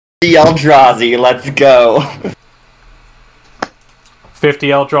Eldrazi, let's go. 50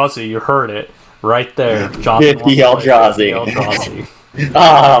 Eldrazi, you heard it. Right there. Jonathan 50 Eldrazi.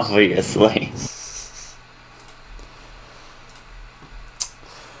 Obviously.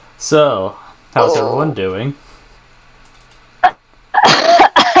 So, how's everyone doing? Does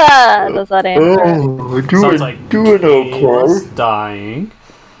that answer? Sounds like doing Kayla's okay. dying.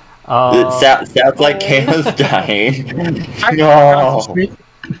 It sounds like Kayla's dying. No.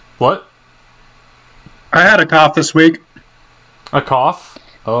 What? I had a cough this week. A cough?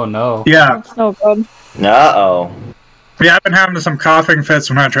 Oh no. Yeah. That's no good. Uh-oh. Yeah, I've been having some coughing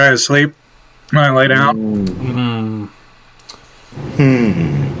fits when I try to sleep. When I lay down.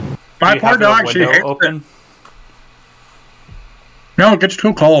 My poor dog, she hates open? it. No, it gets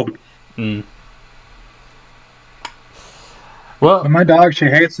too cold. Well, And my dog, she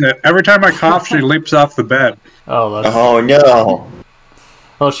hates it. Every time I cough, she leaps off the bed. oh, that's... Oh no.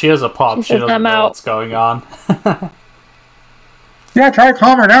 Well, she has a pop. She says, doesn't "I'm know out." what's going on. Yeah, try to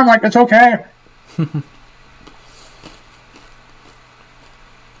calm her down. I'm like, it's okay. You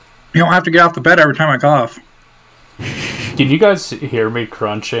don't have to get off the bed every time I cough. Can you guys hear me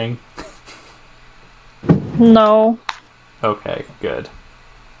crunching? No. Okay, good.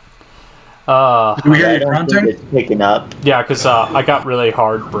 Do we hear I you don't think grunting? it's picking up. Yeah, because I got really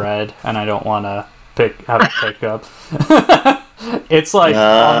hard bread, and I don't want to have to pick up. It's like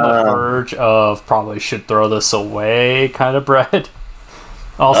on the verge of probably should throw this away kind of bread.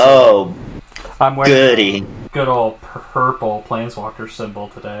 Also, I'm wearing goody. a good old purple Planeswalker symbol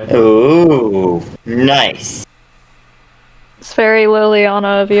today. Ooh, nice. It's very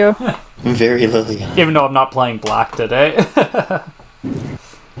Liliana of you. Very Liliana. Even though I'm not playing black today.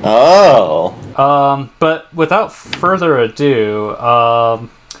 Oh. But without further ado,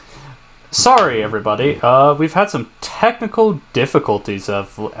 sorry everybody. We've had some technical difficulties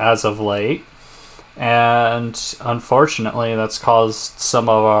as of late, and unfortunately that's caused some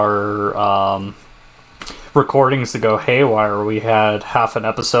of our recordings to go haywire. We had half an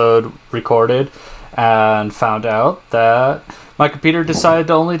episode recorded and found out that my computer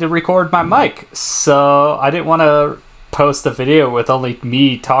decided only to record my mic, so I didn't want to post a video with only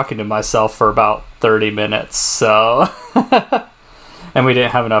me talking to myself for about 30 minutes, so and we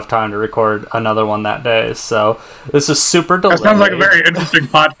didn't have enough time to record another one that day, so this is super delayed. That sounds like a very interesting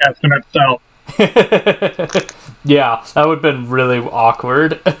podcast in itself. Yeah, that would have been really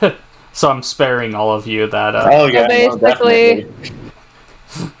awkward. So I'm sparing all of you that Oh yeah, So basically-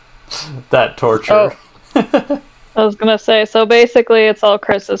 that torture. I was gonna say, so basically it's all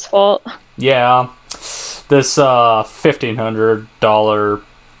Chris's fault. Yeah, this $1,500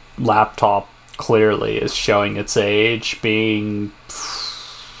 laptop clearly is showing its age, being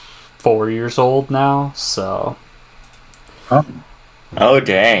 4 years old now. So, Oh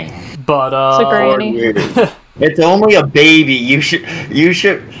dang. but It's a granny. It's only a baby. You should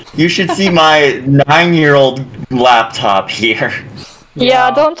see my 9-year-old laptop here.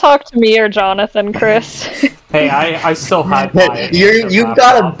 Yeah, don't talk to me or Jonathan, Chris. Hey, I still have my. You've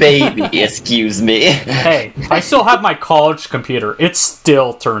got a baby. Excuse me. Hey, I still have my college computer. It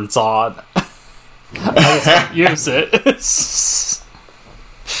still turns on. I just don't use it.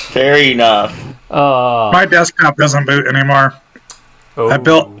 Fair enough. My desktop doesn't boot anymore. I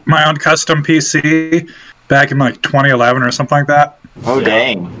built my own custom PC back in like 2011 or something like that. Oh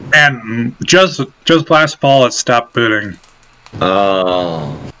dang. And just last fall it stopped booting.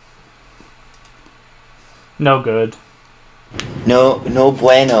 Oh. No good. No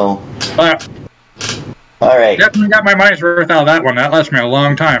bueno. But Alright. definitely got my money's worth out of that one. That lasted me a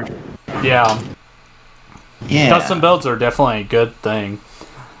long time. Yeah. Yeah. Custom builds are definitely a good thing.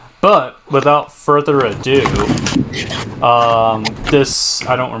 But without further ado, this,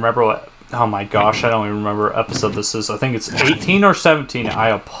 I don't remember what, oh my gosh, I don't even remember what episode this is. I think it's 18 or 17. I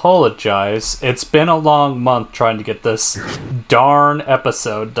apologize. It's been a long month trying to get this darn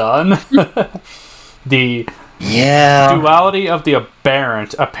episode done. The Duality of the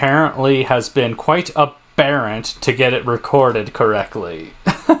Aberrant apparently has been quite aberrant to get it recorded correctly.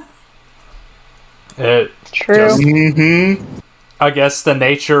 True. I guess the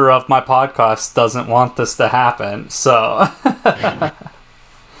nature of my podcast doesn't want this to happen, so...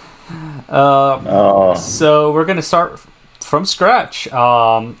 So we're going to start from scratch.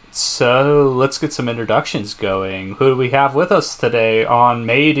 So let's get some introductions going. Who do we have with us today on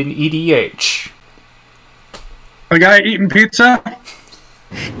Made in EDH? The guy eating pizza?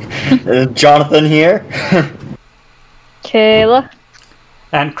 Jonathan here. Kayla.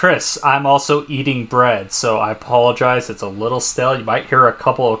 And Chris, I'm also eating bread, so I apologize. It's a little stale. You might hear a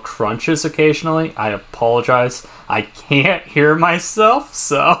couple of crunches occasionally. I apologize. I can't hear myself,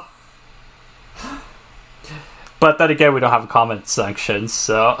 so... But then again, we don't have a comment section,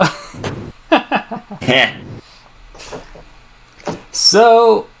 so...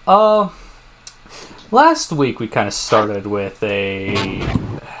 So, last week we kind of started with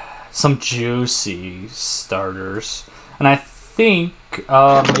some juicy starters. And I think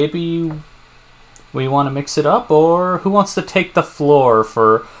maybe we want to mix it up, or who wants to take the floor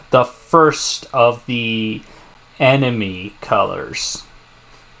for the first of the enemy colors?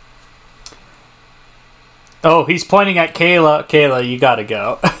 Oh, he's pointing at Kayla. Kayla, you gotta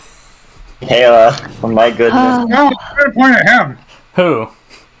go. Kayla, oh my goodness. No, I'm going to point at him. Who?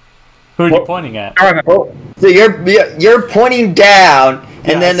 Who are you pointing at? Oh, so you're pointing down,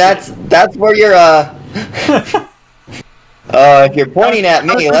 and then that's where you're if you're pointing at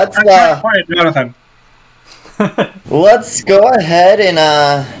me, let's Jonathan. let's go ahead and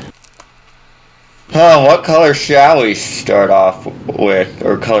what color shall we start off with,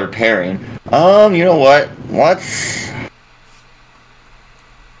 or color pairing? You know what? Let's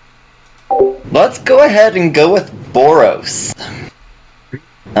go ahead and go with Boros.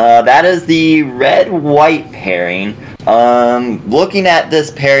 That is the red-white pairing. Looking at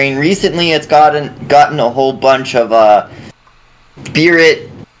this pairing, recently it's gotten a whole bunch of spirit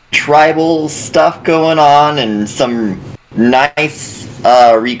tribal stuff going on, and some nice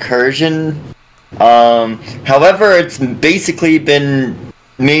recursion. However, it's basically been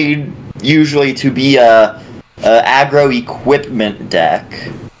made usually to be a aggro equipment deck.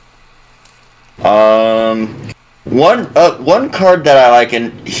 One card that I like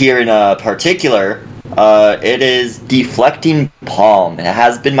here in particular, it is Deflecting Palm. It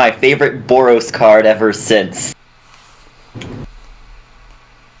has been my favorite Boros card ever since.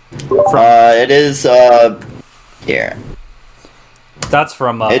 It is here. That's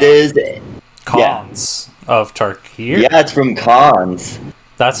from it is Cons of Tarkir. Yeah, it's from Cons.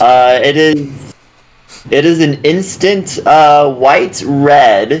 That's it is an instant white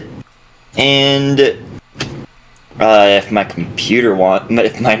red, and if my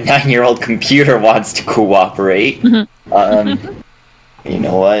 9-year-old computer wants to cooperate, you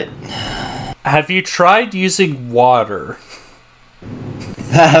know what? Have you tried using water?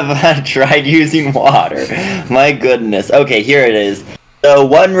 Have I tried using water? My goodness. Okay, here it is. So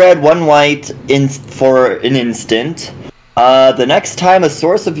 1 red, 1 white for an instant. The next time a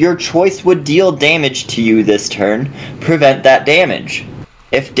source of your choice would deal damage to you this turn, prevent that damage.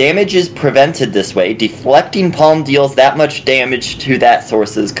 If damage is prevented this way, Deflecting Palm deals that much damage to that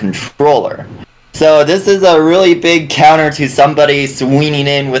source's controller. So this is a really big counter to somebody swinging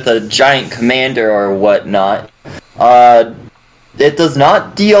in with a giant commander or whatnot. It does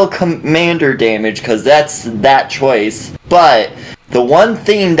not deal commander damage, because that's that choice, but the one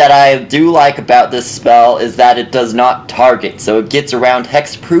thing that I do like about this spell is that it does not target, so it gets around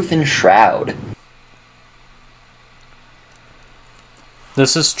Hexproof and Shroud.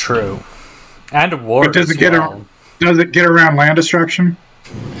 This is true. And War But does it get around land destruction?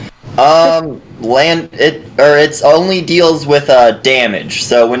 It's only deals with damage,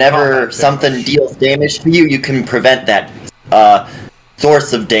 so whenever something deals damage to you, you can prevent that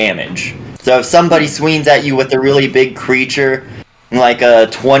source of damage. So if somebody swings at you with a really big creature, like a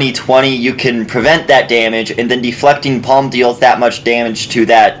 20/20, you can prevent that damage, and then Deflecting Palm deals that much damage to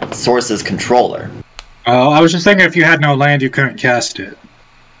that source's controller. Oh, I was just thinking if you had no land, you couldn't cast it.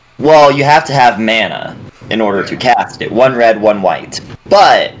 Well, you have to have mana in order to cast it. 1 red, 1 white.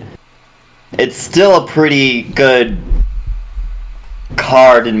 But it's still a pretty good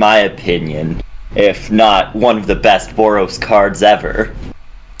card in my opinion, if not one of the best Boros cards ever.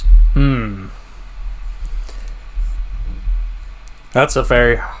 That's a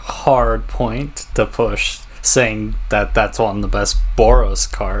very hard point to push, saying that that's one of the best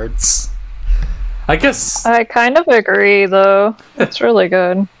Boros cards. I guess I kind of agree, though. It's really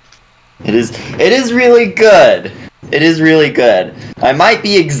good. It is really good. It is really good. I might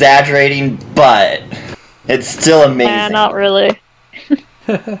be exaggerating, but it's still amazing. Not really.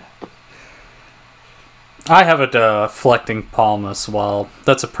 I have a Deflecting Palm as well.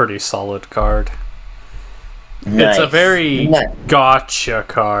 That's a pretty solid card. Nice. It's a very gotcha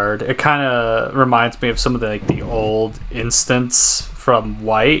card. It kind of reminds me of some of the old instants from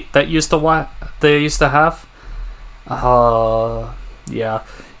White that they used to have. Yeah.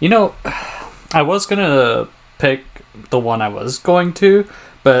 You know, I was gonna pick the one I was going to,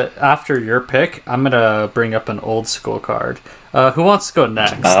 but after your pick, I'm gonna bring up an old school card. Who wants to go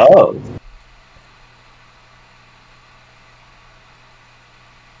next? Oh.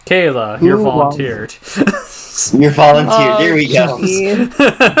 Kayla, you're volunteered. You're volunteered. Here we go.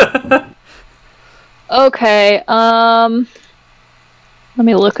 Okay, let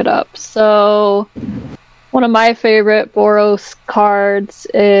me look it up. So, One of my favorite Boros cards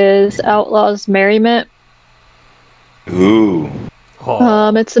is Outlaw's Merriment. Ooh.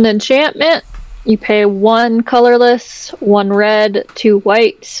 It's an enchantment. You pay 1 colorless, 1 red, 2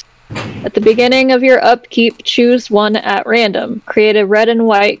 white. At the beginning of your upkeep, choose 1 at random. Create a red and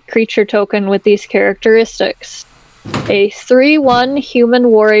white creature token with these characteristics. A 3/1 human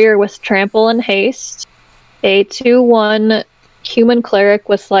warrior with trample and haste. A 2/1 human cleric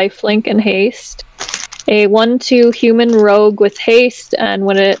with lifelink and haste. A 1/2 human rogue with haste, and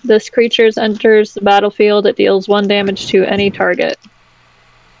when this creature enters the battlefield, it deals 1 damage to any target.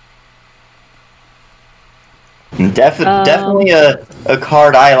 Definitely a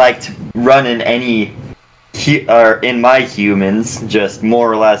card I like to run in any or in my humans, just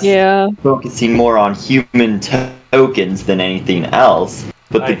more or less focusing more on human tokens than anything else.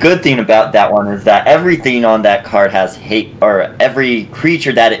 But the good thing about that one is that everything on that card has hate, or every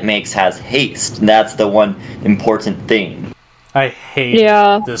creature that it makes has haste. And that's the one important thing. I hate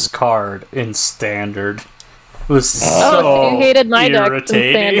this card in Standard. It was so you hated my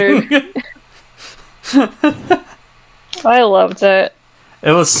irritating. deck in Standard. I loved it.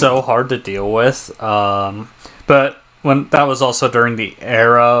 It was so hard to deal with. But when that was also during the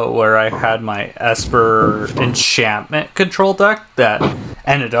era where I had my Esper enchantment control deck that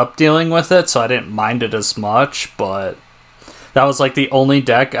ended up dealing with it, so I didn't mind it as much, but that was like the only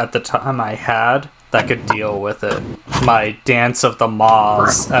deck at the time I had that could deal with it. My Dance of the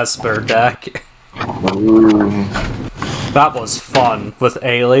Maws Esper deck. Ooh. That was fun with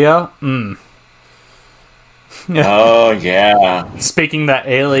Aelia. Oh yeah. Speaking that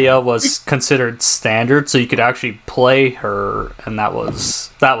Aelia was considered standard, so you could actually play her, and that was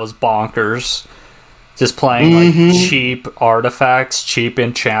bonkers. Just playing like cheap artifacts, cheap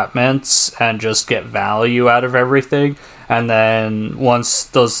enchantments, and just get value out of everything. And then once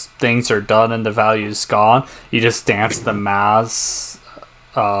those things are done and the value's gone, you just dance the Maz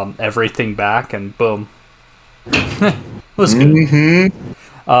everything back, and boom. It was good.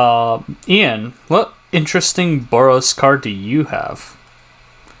 Ian, what interesting Boros card do you have?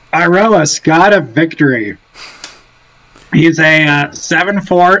 Iroas, God of Victory. He's a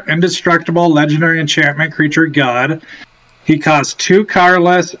 7/4 indestructible legendary enchantment creature god. He costs 2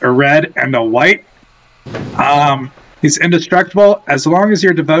 colorless, a red, and a white. He's indestructible as long as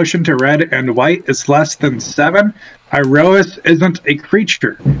your devotion to red and white is less than 7. Iroas isn't a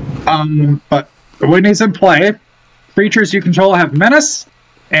creature. But when he's in play, creatures you control have menace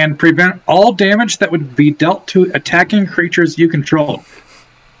and prevent all damage that would be dealt to attacking creatures you control.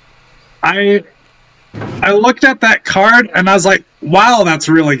 I looked at that card and I was like, wow, that's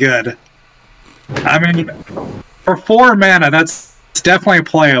really good. I mean, for 4 mana, that's definitely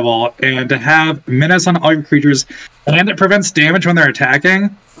playable. And to have menace on all your creatures and it prevents damage when they're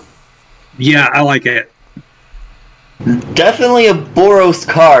attacking, yeah, I like it. Definitely a Boros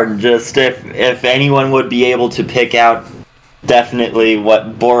card, just if anyone would be able to pick out definitely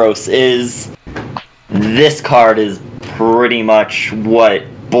what Boros is, this card is pretty much what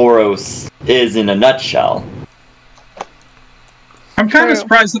Boros is in a nutshell. I'm kind of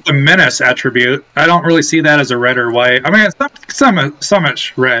surprised at the menace attribute. I don't really see that as a red or white. I mean, it's so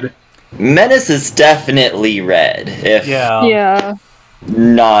much red. Menace is definitely red, if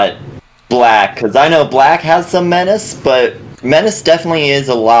not black, because I know black has some menace, but menace definitely is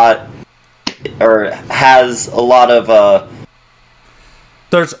a lot, or has a lot of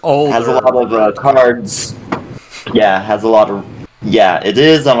there's older has a lot of cards. Yeah, has a lot of. Yeah, it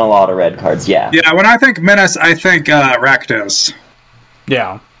is on a lot of red cards. Yeah. Yeah, when I think menace, I think Rakdos.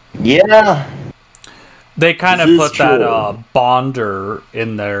 Yeah. Yeah. They kind of put that Bonder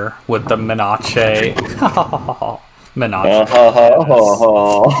in there with the Menace. Menace.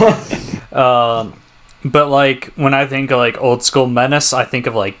 But like when I think of like old school menace, I think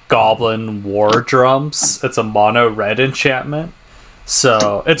of like Goblin War Drums. It's a mono red enchantment.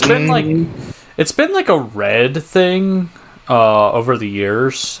 So it's been like a red thing over the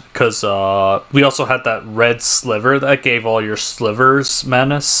years, because we also had that red sliver that gave all your slivers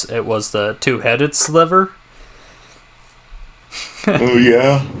menace. It was the 2-headed sliver. Oh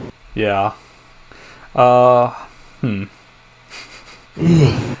yeah. Yeah.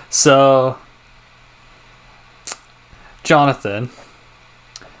 So, Jonathan,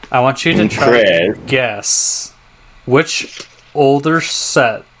 I want you to try to guess which older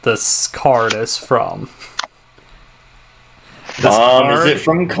set this card is from. Is it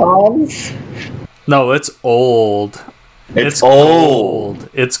from Cons? No, it's old. It's old. Gold.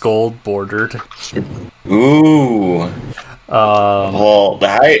 It's gold bordered. Ooh. Well,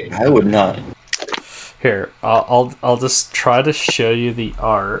 I would not. Here, I'll just try to show you the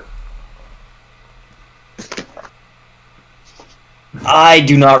art. I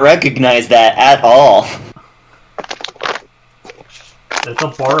do not recognize that at all. It's a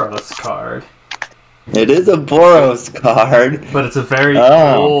Boros card. It is a Boros card. But it's a very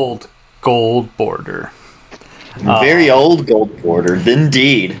old gold border. Very old gold border,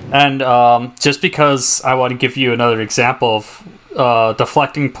 indeed. And just because I want to give you another example of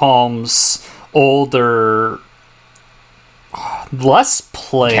Deflecting Palm's older, less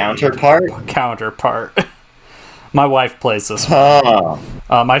played counterpart. My wife plays this one.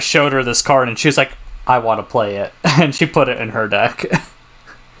 I showed her this card and she was like, I want to play it. And she put it in her deck.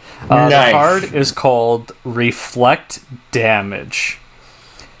 Nice. The card is called Reflect Damage.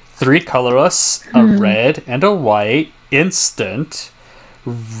 3 colorless, a red and a white, instant.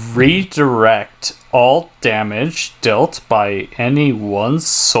 Redirect all damage dealt by any one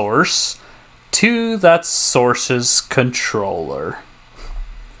source to that source's controller.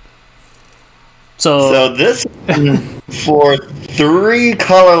 So this for 3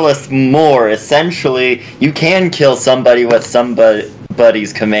 colorless more, essentially, you can kill somebody with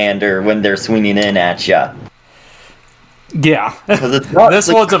somebody's commander when they're swinging in at ya. Yeah, It's not this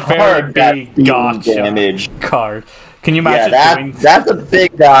one's a very big gotcha card. Can you imagine that's a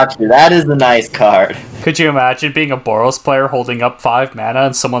big gotcha. That is a nice card. Could you imagine being a Boros player holding up 5 mana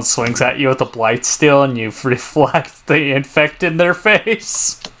and someone swings at you with a Blightsteel and you reflect the infect in their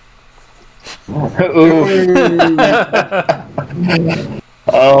face?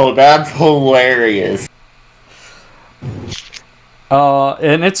 Oh, that's hilarious.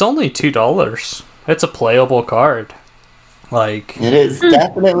 And it's only $2. It's a playable card. Like, it is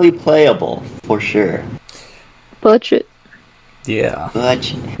definitely playable for sure. Budget. Yeah,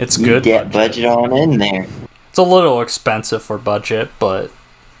 Budget. it's You good. get budget on in there. It's a little expensive for budget, but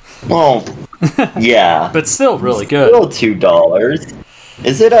Well, yeah. but still really good. Still $2.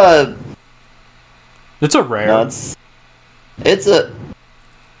 Is it a? It's a rare. No, it's a.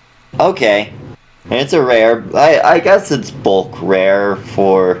 Okay, it's a rare. I guess it's bulk rare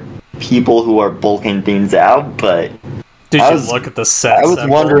for people who are bulking things out, but. Did you look at the set? I was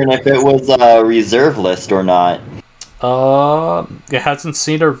wondering if it was a reserve list or not. It hasn't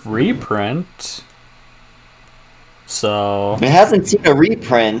seen a reprint. So It hasn't seen a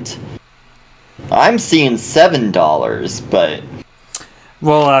reprint. I'm seeing $7, but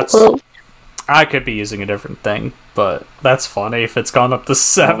well, I could be using a different thing, but that's funny if it's gone up to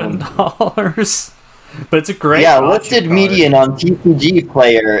 $7. But it's a great. Yeah, listed median on TCG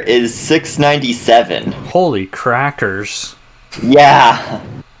Player is $6.97. Holy crackers! Yeah,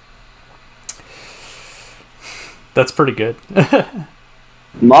 that's pretty good.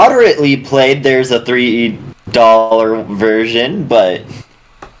 moderately played. There's a $3 version, but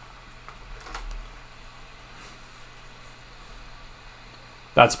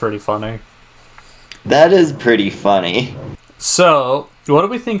That's pretty funny. that is pretty funny. So, what do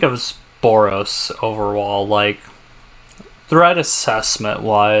we think of Boros overall? Like, threat assessment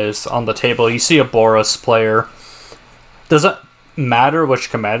wise, on the table, you see a Boros player. Does it matter which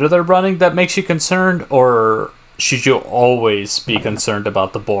commander they're running that makes you concerned, or should you always be concerned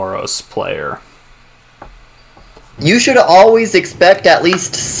about the Boros player? You should always expect at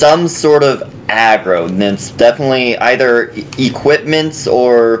least some sort of aggro. And it's definitely either equipments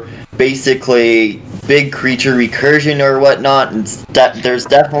or basically big creature recursion or whatnot. And there's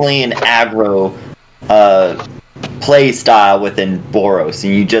definitely an aggro play style within Boros,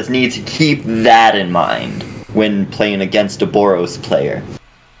 and you just need to keep that in mind when playing against a Boros player.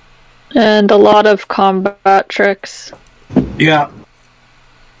 And a lot of combat tricks. Yeah.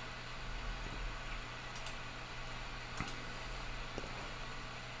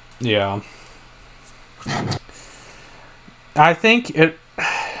 Yeah. I think it,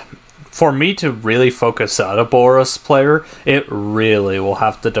 for me to really focus out a Boros player, it really will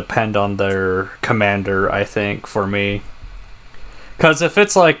have to depend on their commander, I think, for me. Because if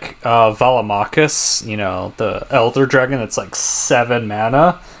it's like Valamakis, you know, the Elder Dragon that's like 7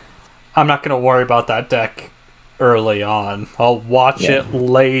 mana, I'm not going to worry about that deck early on. I'll watch it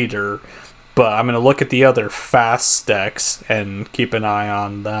later, but I'm going to look at the other fast decks and keep an eye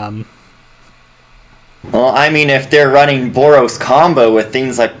on them. Well, I mean, if they're running Boros combo with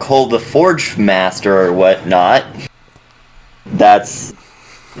things like Cold the Forge Master or whatnot, that's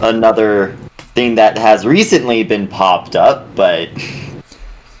another thing that has recently been popped up, but...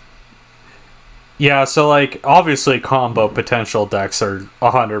 Yeah, so, like, obviously combo potential decks are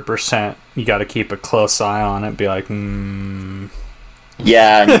 100%. You gotta keep a close eye on it and be like,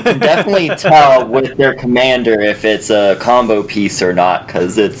 Yeah, you can definitely tell with their commander if it's a combo piece or not,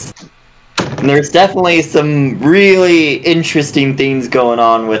 because there's definitely some really interesting things going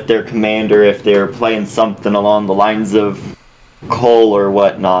on with their commander if they're playing something along the lines of coal or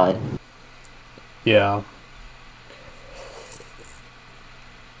whatnot. Yeah.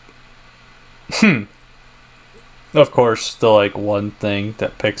 Of course, the one thing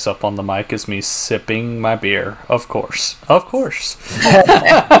that picks up on the mic is me sipping my beer. Of course.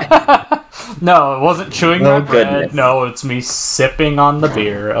 No, it wasn't chewing my bread. Goodness. No, it's me sipping on the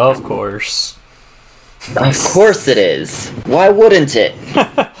beer. Of course. Of course it is. Why wouldn't it?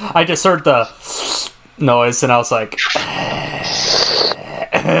 I just heard the noise and I was like,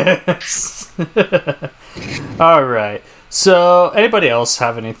 alright. So, anybody else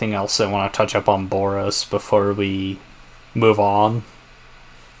have anything else they want to touch up on Boros before we move on?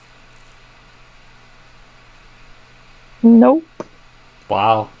 Nope.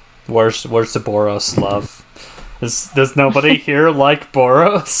 Wow. Where's the Boros love? Does nobody here like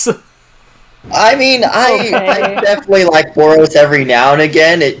Boros? I mean, I definitely like Boros every now and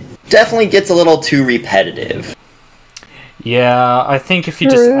again. It definitely gets a little too repetitive. Yeah, I think if you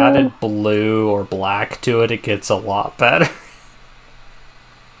just added blue or black to it, it gets a lot better.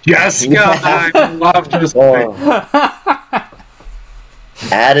 Yes, God, I love this.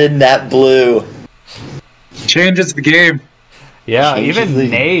 Add in that blue. Changes the game. Yeah, Changes even the-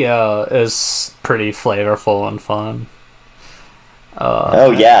 Naya is pretty flavorful and fun. Oh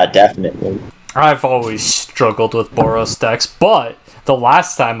yeah, definitely. I've always struggled with Boros decks, but the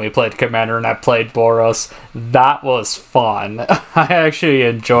last time we played Commander and I played Boros, that was fun. I actually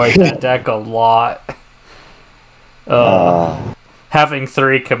enjoyed that deck a lot. Having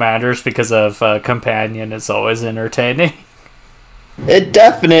 3 commanders because of Companion is always entertaining. It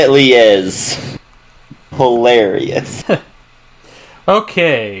definitely is. Hilarious.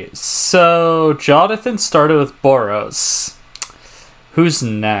 Okay, so Jonathan started with Boros. Who's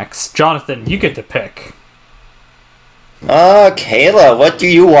next? Jonathan, you get to pick. Kayla, what do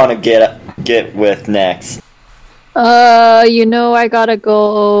you want to get with next? I gotta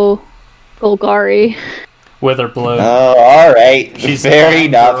go Golgari. Witherbloom. Oh, alright. She's a Fair bad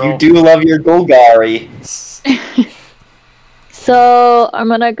enough. girl. You do love your Golgari. So I'm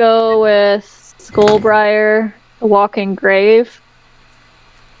gonna go with Skullbriar, the Walking Grave.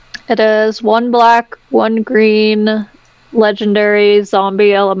 It is 1 black, 1 green, legendary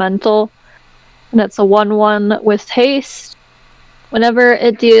zombie elemental, and it's a 1/1 with haste. Whenever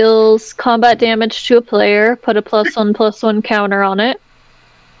it deals combat damage to a player, put a +1/+1 counter on it.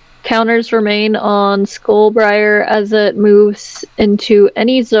 Counters remain on Skullbriar as it moves into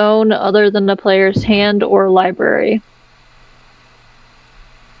any zone other than the player's hand or library.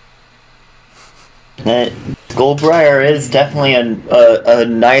 Skullbriar is definitely a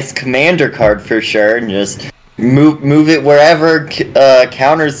nice commander card for sure, and just move it wherever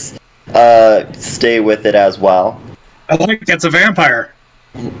counters stay with it as well. I like it's a vampire.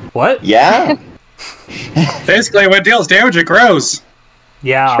 What? Yeah. Basically, when it deals damage, it grows.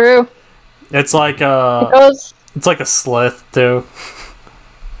 Yeah. True. It's like It goes. it's like a slith too.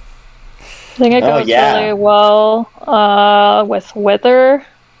 I think it Oh, goes yeah. really well with Wither,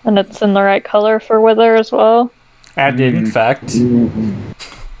 and it's in the right color for Wither as well. And infect.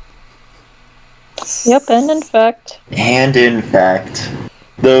 Yep, and Infect. And infect.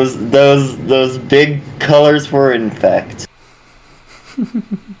 Those big colors for infect.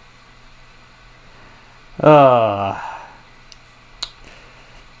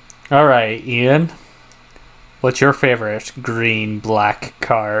 Alright, Ian. What's your favorite green-black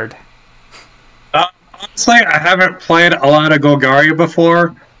card? Honestly, I haven't played a lot of Golgari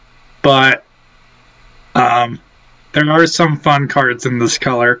before, but there are some fun cards in this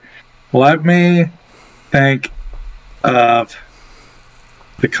color. Let me think of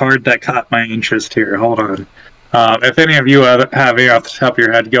the card that caught my interest here. Hold on. If any of you have any off the top of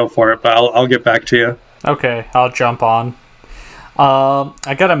your head, go for it, but I'll get back to you. Okay, I'll jump on.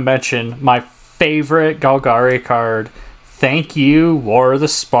 I gotta mention my favorite Golgari card. Thank you, War of the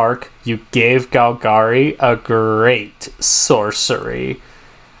Spark. You gave Golgari a great sorcery.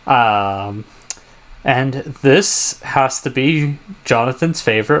 And this has to be Jonathan's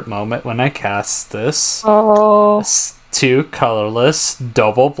favorite moment when I cast this. Oh, It's 2 colorless,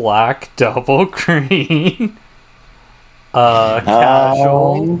 double black, double green.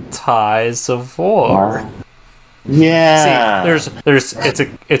 Casual Ties of War. Yeah. See,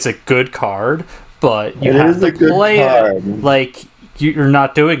 it's a good card, but you It have is to a good play card. it like you're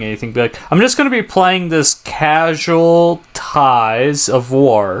not doing anything. Be like, I'm just going to be playing this Casual Ties of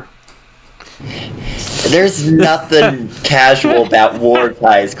War. There's nothing casual about war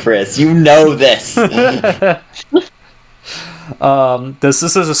ties, Chris. You know this. This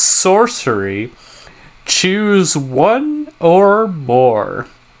is a sorcery. Choose 1 or more.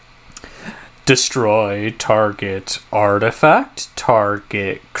 destroy target artifact,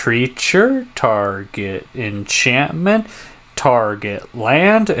 target creature, target enchantment, target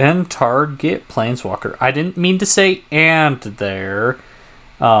land, and target planeswalker. I didn't mean to say "and" there,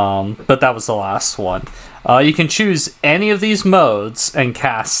 but that was the last one. You can choose any of these modes and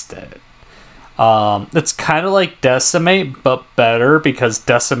cast it. It's kind of like Decimate, but better, because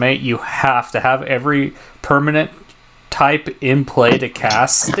Decimate you have to have every permanent type in play to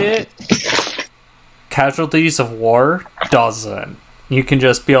cast it. Casualties of War doesn't. You can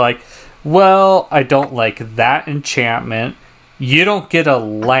just be like, well, I don't like that enchantment. You don't get a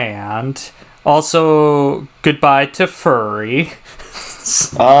land. Also, goodbye to Furry.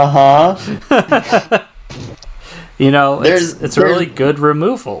 You know, it's really good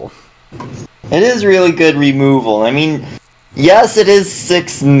removal. It is really good removal. I mean, yes, it is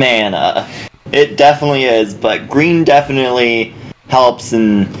 6 mana. It definitely is, but green definitely helps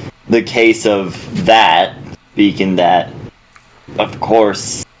in the case of that. Speaking that, of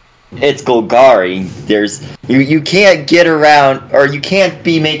course, it's Golgari. There's you can't get around, or you can't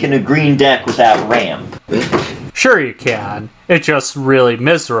be making a green deck without ramp. Sure you can. It's just really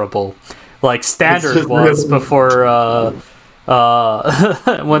miserable. Like Standard was really before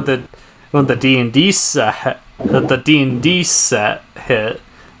when the D&D set hit.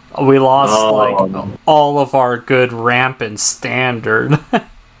 We lost like all of our good ramp in Standard.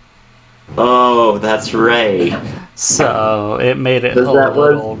 Oh, that's right. So it made it a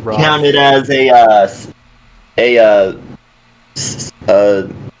little rough. Counted as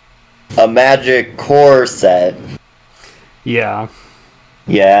a magic core set. Yeah.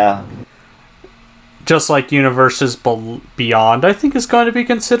 Yeah. Just like Universes Beyond, I think is going to be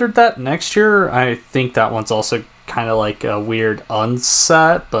considered that next year. I think that one's also kind of like a weird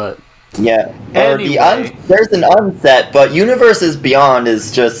unset, but yeah. Anyway. There's an unset, but Universes Beyond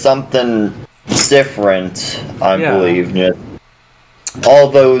is just something different, I believe. Just all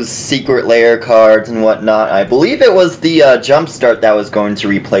those secret layer cards and whatnot. I believe it was the Jumpstart that was going to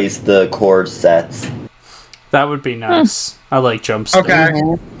replace the core sets. That would be nice. I like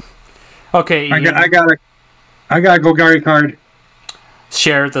Jumpstart. Okay. I got a Golgari card.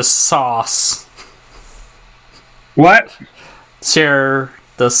 Share the sauce. What? Share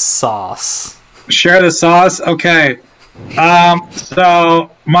the sauce. Share the sauce? Okay.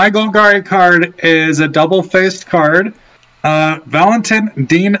 So my Golgari card is a double-faced card. Valentin,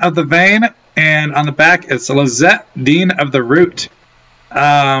 Dean of the Vein, and on the back it's Lizette, Dean of the Root.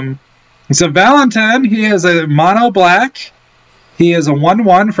 So Valentin, he is a mono black. He is a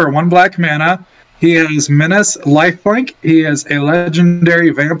 1/1 for 1 black mana. He has Menace Lifelink. He is a legendary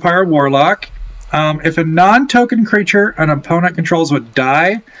vampire warlock. If a non-token creature an opponent controls would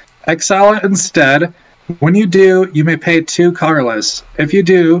die, exile it instead. When you do, you may pay 2 colorless. If you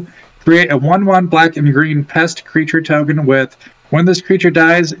do, create a 1/1 black and green pest creature token with, when this creature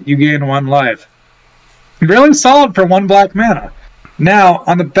dies, you gain 1 life. Really solid for 1 black mana. Now,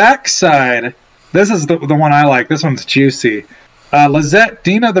 on the back side, this is the one I like. This one's juicy. Lizette,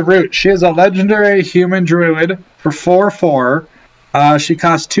 Dean of the Root. She is a legendary human druid for 4/4. She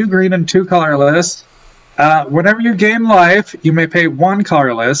costs 2 green and 2 colorless. Whenever you gain life, you may pay 1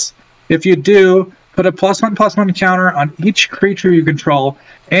 colorless. If you do, put a +1/+1 counter on each creature you control,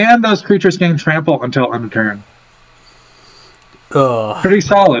 and those creatures gain trample until end of turn. Ugh. Pretty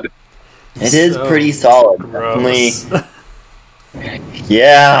solid. It is pretty solid. Definitely.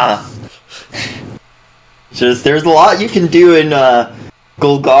 Yeah. Just there's a lot you can do in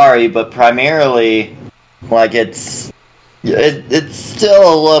Golgari, but primarily, like it's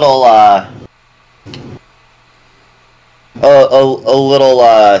still a little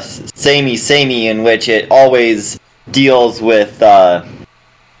samey in which it always deals with the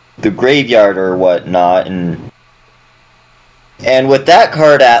graveyard or whatnot, and with that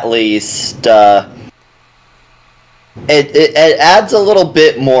card at least, it adds a little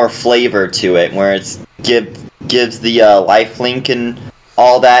bit more flavor to it, where it's gives the lifelink and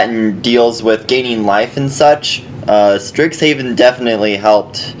all that, and deals with gaining life and such. Strixhaven definitely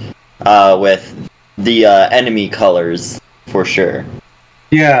helped with the enemy colors for sure.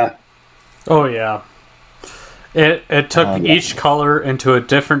 Yeah. Oh yeah. It took each color into a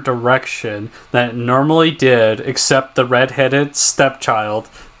different direction than it normally did, except the red-headed stepchild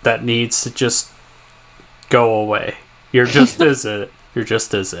that needs to just go away. You're just is it. You're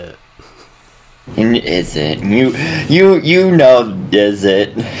just is it. And is it? You know is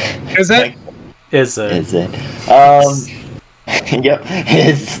it. Is it? Is it? Is it? Yep,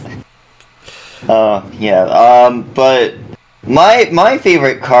 is. Yeah. But my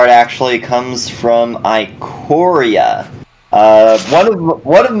favorite card actually comes from Ikoria.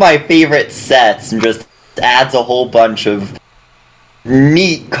 One of my favorite sets, and just adds a whole bunch of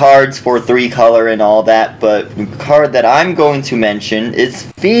neat cards for 3-color and all that, but the card that I'm going to mention is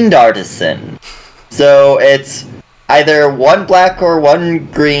Fiend Artisan. So it's either 1 black or 1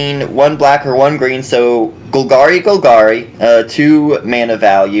 green, 1 black or 1 green, so Golgari, 2 mana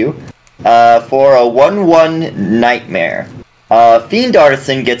value, for a 1/1 Nightmare. Fiend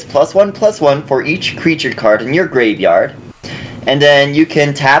Artisan gets +1/+1 for each creature card in your graveyard, and then you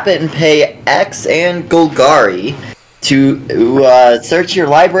can tap it and pay X and Golgari to search your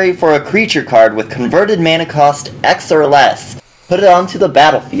library for a creature card with converted mana cost X or less. Put it onto the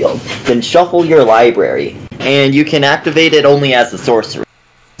battlefield, then shuffle your library, and you can activate it only as a sorcery.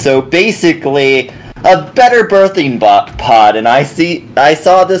 So basically, a better birthing pod, and I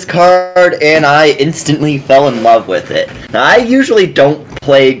saw this card and I instantly fell in love with it. Now, I usually don't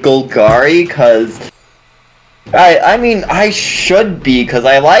play Golgari because I mean I should be, because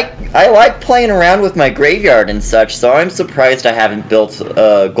I like playing around with my graveyard and such. So I'm surprised I haven't built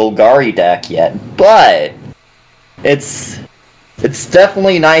a Golgari deck yet, but it's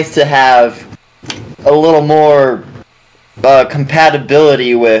definitely nice to have a little more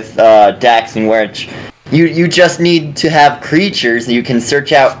compatibility with decks in which you just need to have creatures and you can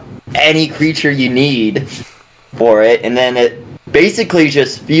search out any creature you need for it, and then it basically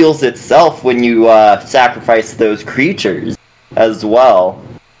just feels itself when you sacrifice those creatures as well.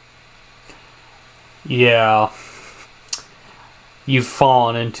 Yeah. You've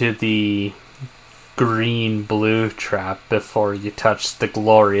fallen into the green-blue trap before you touch the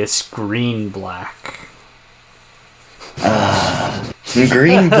glorious green-black.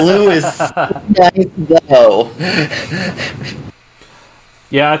 Green-blue is nice though.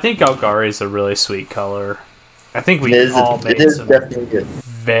 Yeah, I think Golgari is a really sweet color. I think we all made some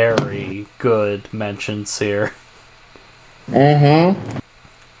very good mentions here. Mm-hmm.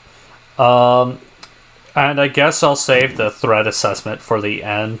 And I guess I'll save the threat assessment for the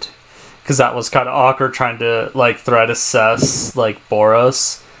end, because that was kind of awkward trying to threat assess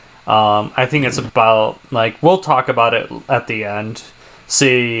Boros. I think it's about we'll talk about it at the end.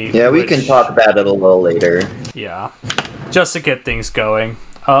 See. Yeah, we can talk about it a little later. Yeah, just to get things going.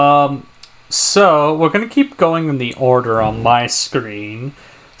 So we're gonna keep going in the order on my screen.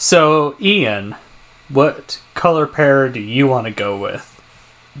 So Ian, what color pair do you want to go with?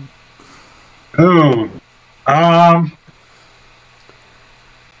 Ooh,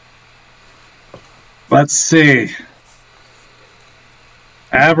 let's see.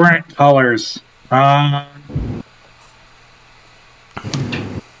 Aberrant colors.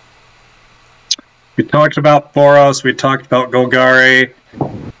 We talked about Boros. We talked about Golgari.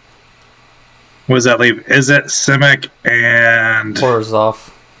 What does that leave? Is it Simic and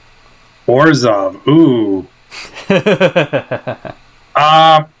Orzhov. Orzhov? Ooh.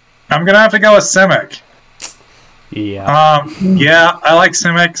 I'm gonna have to go with Simic. Yeah. Yeah, I like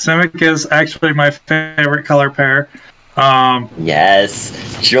Simic. Simic is actually my favorite color pair. Yes,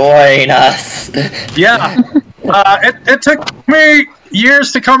 join us. Yeah. It took me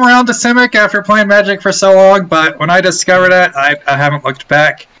years to come around to Simic after playing Magic for so long, but when I discovered it, I haven't looked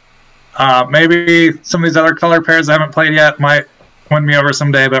back. Maybe some of these other color pairs I haven't played yet might win me over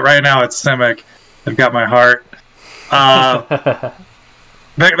someday, but right now it's Simic. They've got my heart. The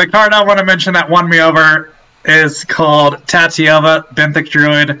card I want to mention that won me over is called Tatiova, Benthic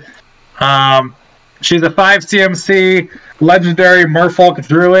Druid. She's a 5 CMC legendary Merfolk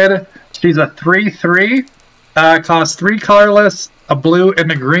Druid. She's a 3/3. Costs 3 colorless, a blue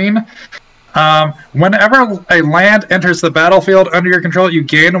and a green. Whenever a land enters the battlefield under your control, you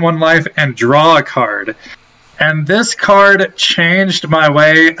gain 1 life and draw a card. And this card changed my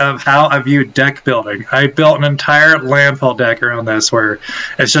way of how I view deck building. I built an entire landfall deck around this, where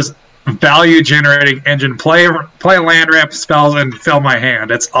it's just value generating engine. Play land ramp spells and fill my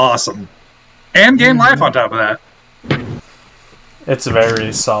hand. It's awesome. And gain life on top of that. It's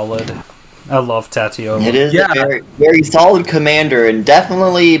very solid. I love Tatiova. It is a very, very solid commander, and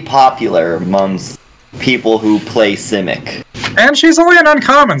definitely popular amongst people who play Simic. And she's only an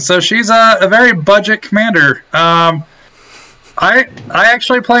uncommon, so she's a very budget commander. I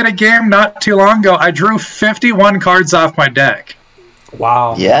actually played a game not too long ago. I drew 51 cards off my deck.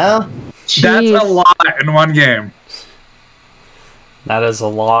 Wow. Yeah? Jeez. That's a lot in one game. That is a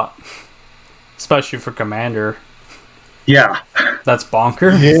lot. Especially for Commander. Yeah. That's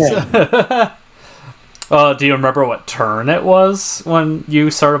bonkers. Yeah. Do you remember what turn it was when you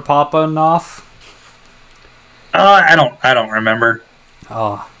started popping off? I don't remember.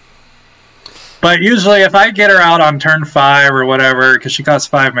 Oh. But usually if I get her out on turn 5 or whatever, because she costs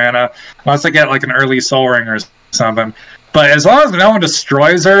 5 mana, unless I get like an early Soul Ring or something, But as long as no one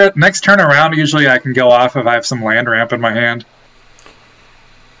destroys her, next turn around, usually I can go off if I have some land ramp in my hand.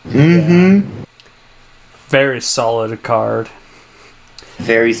 Mm-hmm. Very solid card.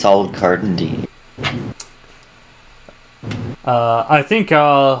 Very solid card indeed. I think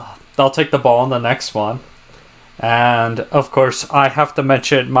I'll take the ball on the next one. And, of course, I have to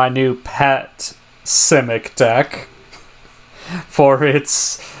mention my new pet Simic deck for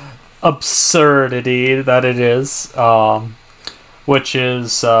its absurdity that it is, which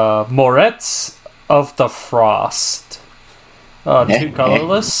is Moretz of the Frost. 2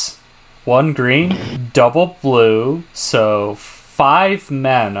 colorless, 1 green, double blue, so 5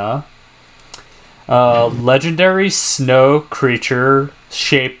 mana. Legendary snow creature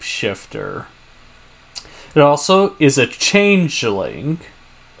shapeshifter. It also is a changeling.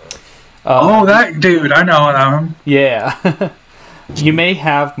 That dude, I know him. Yeah. You may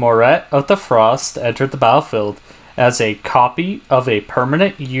have Moret of the Frost enter the battlefield as a copy of a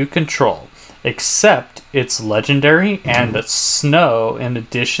permanent you control, except it's legendary and snow in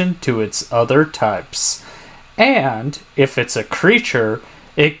addition to its other types. And if it's a creature,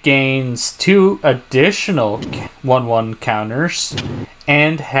 it gains 2 additional 1/1 counters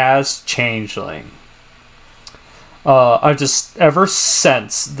and has changeling. I've just, ever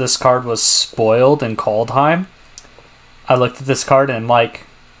since this card was spoiled in Kaldheim, I looked at this card and, like,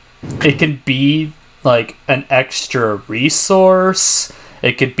 it can be, like, an extra resource.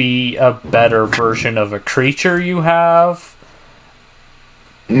 It could be a better version of a creature you have.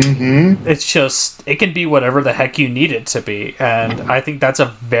 Mm-hmm. It's just, it can be whatever the heck you need it to be. And I think that's a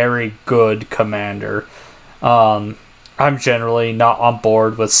very good commander. I'm generally not on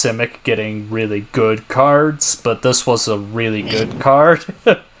board with Simic getting really good cards, but this was a really good card.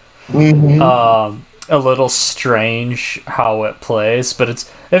 Mm-hmm. A little strange how it plays, but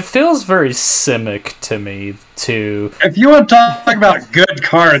it feels very Simic to me too. If you want to talk about good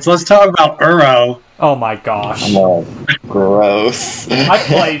cards, let's talk about Uro. Oh my gosh. Oh, gross. I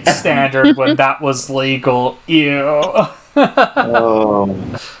played Standard when that was legal. Ew.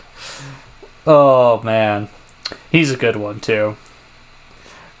 Oh. Oh man. He's a good one too.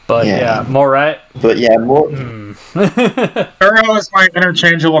 But yeah, Moret. But yeah, Uro is my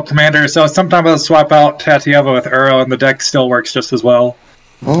interchangeable commander, so sometimes I'll swap out Tatieva with Uro and the deck still works just as well.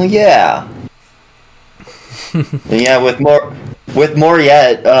 Oh yeah. Yeah, with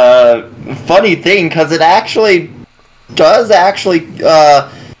Moriet, funny thing, because it actually does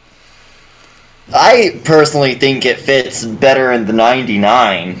I personally think it fits better in the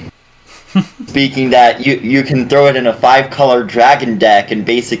 99. Speaking that, you can throw it in a 5-color dragon deck and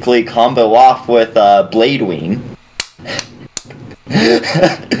basically combo off with Bladewing.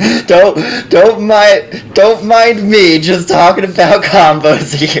 Don't mind me just talking about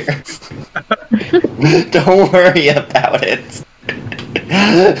combos here. Don't worry about it.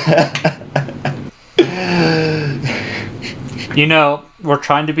 You know, we're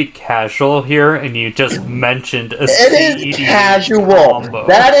trying to be casual here, and you just mentioned a It is casual. combo.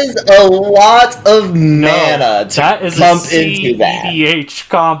 That is a lot of mana to that is pump a into that. CEDH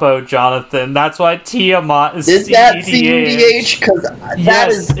combo, Jonathan. That's why Tiamat is Is that CEDH? Because that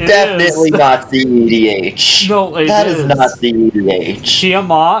is definitely not CEDH. No, that is not CEDH.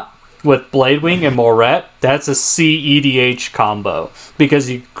 Tiamat with Bladewing and Moret, that's a CEDH combo.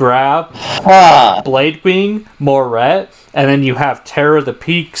 Because you grab Bladewing, Moret, and then you have Terror of the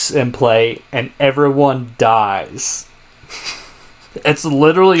Peaks in play, and everyone dies. It's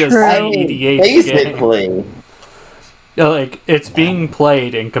literally a CEDH basically. game. Like, it's being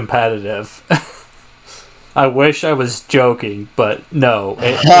played in competitive. I wish I was joking, but no.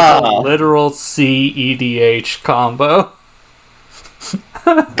 It's a literal CEDH combo.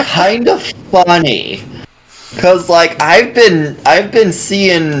 Kind of funny. Because, like, I've been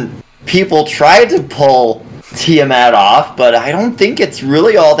seeing people try to pull Tiamat off, but I don't think it's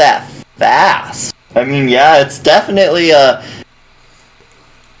really all that fast. I mean, yeah, it's definitely a...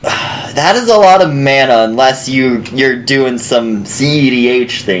 that is a lot of mana unless you're doing some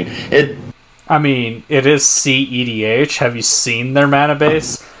CEDH thing. It is CEDH. Have you seen their mana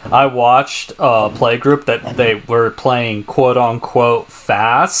base? I watched a play group that they were playing quote-unquote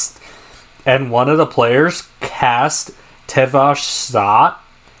fast, and one of the players cast Tevash Zat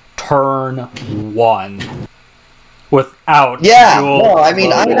turn 1 without dual I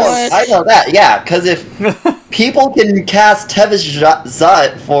know that, yeah, because if people can cast Tevash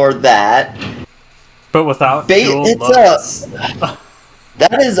Zat for that, but without dual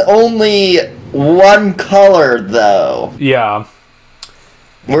that is only 1 color, though. Yeah.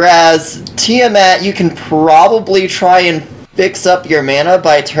 Whereas Tiamat, you can probably try and fix up your mana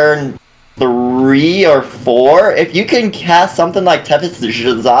by turn 3 or 4. If you can cast something like Tempest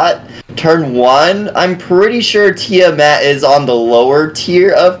Shazat turn 1, I'm pretty sure Tiamat is on the lower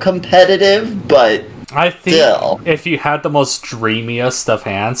tier of competitive, but I think still. if you had the most dreamiest of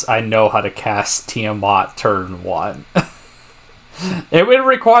hands, I know how to cast Tiamat turn 1. It would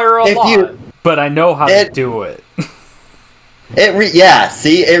require a lot, but I know how to do it.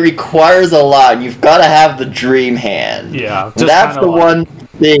 It requires a lot, and you've got to have the dream hand. Yeah, that's the one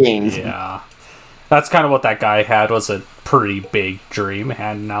thing. Yeah, that's kind of what that guy had, was a pretty big dream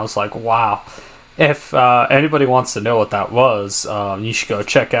hand, and I was like, wow. If anybody wants to know what that was, you should go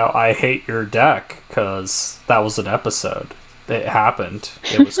check out I Hate Your Deck, because that was an episode. It happened.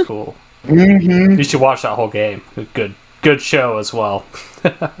 It was cool. Mm-hmm. You should watch that whole game. Good show as well.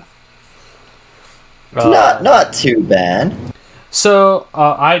 Not too bad. So,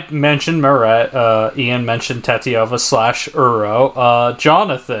 I mentioned Maret, Ian mentioned Tetiova / Uro,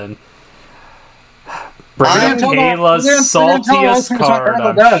 Jonathan. Bring up Kayla's saltiest card,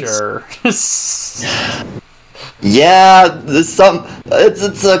 I'm sure. Yeah, it's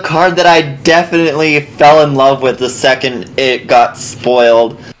a card that I definitely fell in love with the second it got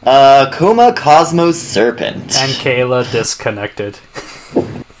spoiled. Kuma Cosmos Serpent. And Kayla disconnected.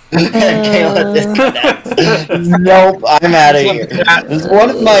 And Kayla disconnects. Nope, I'm out of here. It's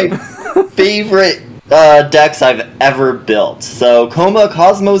one of my favorite decks I've ever built. So, Kuma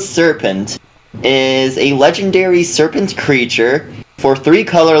Cosmos Serpent is a legendary serpent creature for 3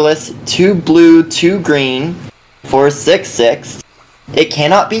 colorless, 2 blue, 2 green, for 6/6. It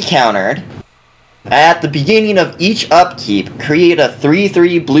cannot be countered. At the beginning of each upkeep, create a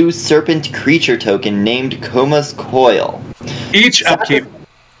 3/3 blue serpent creature token named Kuma's Coil. Each upkeep.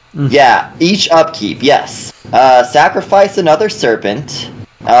 Yeah, each upkeep, yes. Sacrifice another serpent.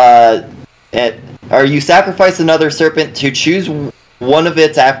 You sacrifice another serpent to choose one of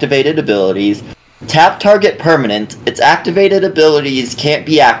its activated abilities. Tap target permanent. Its activated abilities can't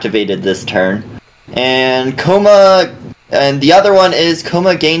be activated this turn. And the other one is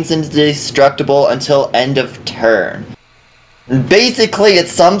Kuma gains indestructible until end of turn. Basically, it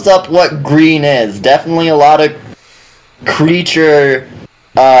sums up what green is. Definitely a lot of creature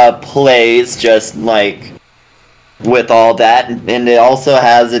plays, just like with all that, and it also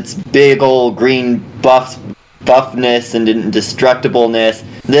has its big old green buffness and indestructibleness.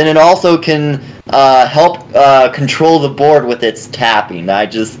 Then it also can help control the board with its tapping.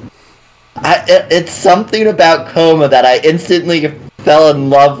 It's something about Koma that I instantly fell in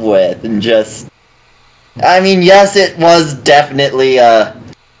love with, and just... I mean, yes, it was definitely a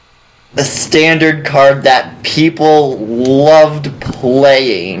standard card that people loved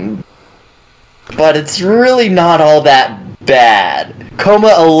playing, but it's really not all that bad.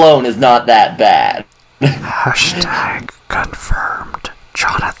 Koma alone is not that bad. Hashtag confirmed.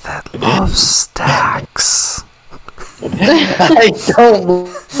 Jonathan loves stacks. I don't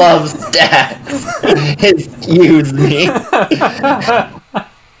love stacks. Excuse me.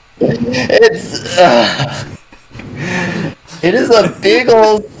 It is a big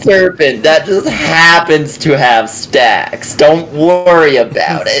old serpent that just happens to have stacks. Don't worry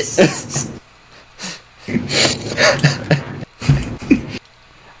about it.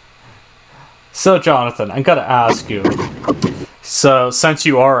 So, Jonathan, I gotta ask you. So, since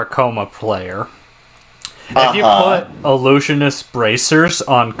you are a Koma player, if you put Illusionist Bracers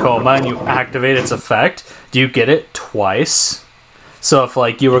on Koma and you activate its effect, do you get it twice? So, if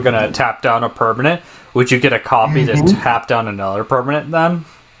like you were gonna tap down a permanent, would you get a copy to tap down another permanent then?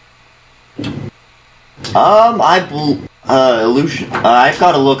 I've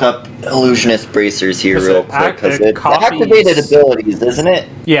got to look up Illusionist Bracers here real quick, because it's activated abilities, isn't it?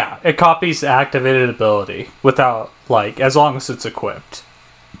 Yeah, it copies activated ability without, like, as long as it's equipped.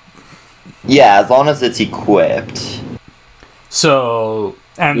 Yeah, as long as it's equipped. So,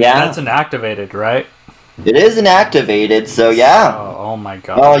 and that's an activated, right? It is an activated, so yeah. Oh my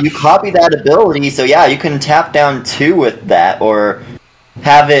god. Oh, you copy that ability, so yeah, you can tap down 2 with that, or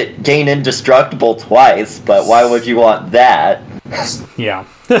have it gain indestructible twice, but why would you want that? Yeah.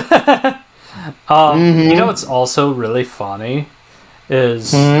 You know what's also really funny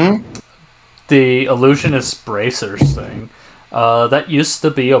is the Illusionist Bracers thing. That used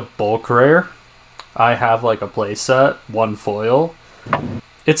to be a bulk rare. I have like a playset, 1 foil.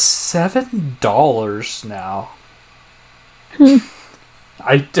 It's $7 now.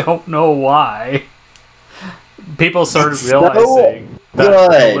 I don't know why. People started realizing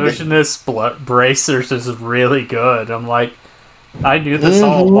that Illusionist Bracers is really good. I'm like, I knew this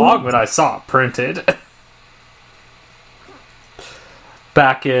all along when I saw it printed.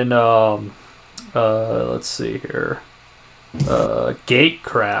 Back in, let's see here. Gate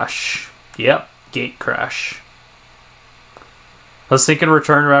Crash. Yep, Gate Crash. I was thinking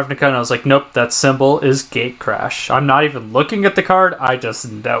Return to Ravnica, and I was like, nope, that symbol is Gate Crash. I'm not even looking at the card, I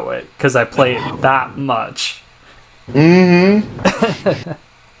just know it, because I play it that much.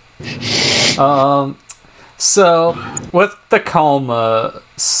 So, with the Kalma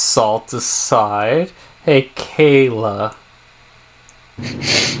salt aside, hey, Kayla,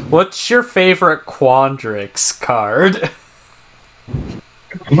 what's your favorite Quandrix card?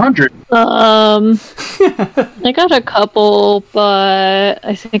 100. I got a couple, but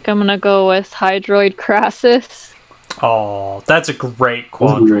I think I'm gonna go with Hydroid Crassus. Oh, that's a great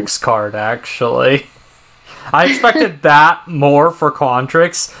Quandrix card, actually. I expected that more for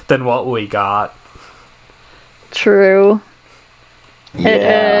Quandrix than what we got. True. Yeah. It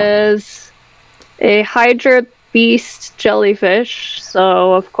is a Hydra Beast jellyfish,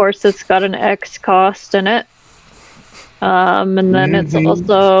 so of course it's got an X cost in it. And then it's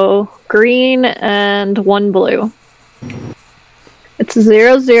also green and 1 blue. It's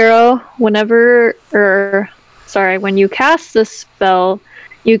 0/0 when you cast this spell,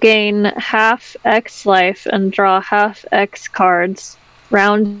 you gain half X life and draw half X cards,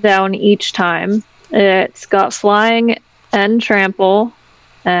 round down each time. It's got flying and trample,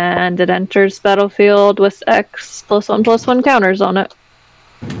 and it enters battlefield with X +1/+1 counters on it.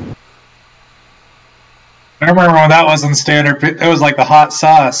 I remember when that was in standard, it was like the hot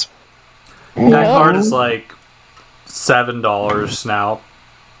sauce. That card is like $7 now.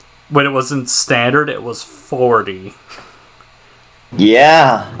 When it was in standard, it was $40.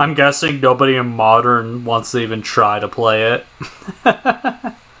 Yeah. I'm guessing nobody in Modern wants to even try to play it.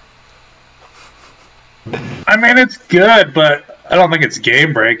 I mean, it's good, but I don't think it's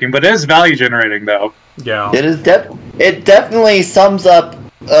game breaking. But it is value generating, though. Yeah. It definitely sums up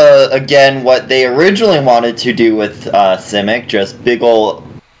again what they originally wanted to do with Simic, just big ol'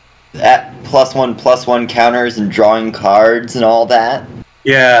 +1/+1 counters and drawing cards and all that.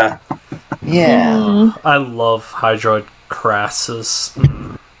 Yeah. Yeah. I love Hydroid Crassus.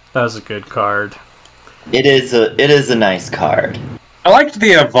 That was a good card. It is a nice card. I liked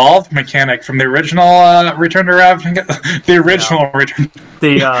the evolved mechanic from the original Return to Ravnica. The original Return.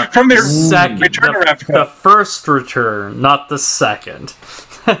 From the second, Return to Ravnica. the first return, not the second.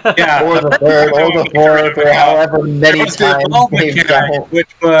 Yeah, Or the third, or the fourth, or however many it was the times evolved they've mechanic, done. which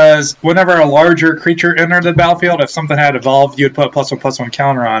was whenever a larger creature entered the battlefield, if something had evolved, you'd put +1/+1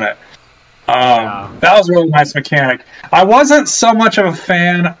 counter on it. That was a really nice mechanic. I wasn't so much of a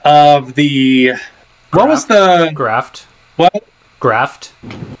fan of the... What was the... Graft? What? Graft?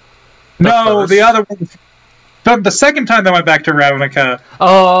 No, the other one. The second time they went back to Ravnica.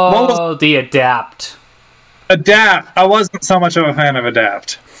 Oh, the Adapt. Adapt. I wasn't so much of a fan of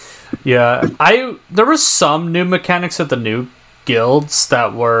Adapt. Yeah, there was some new mechanics at the new guilds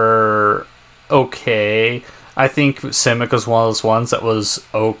that were okay. I think Simic was one of those ones that was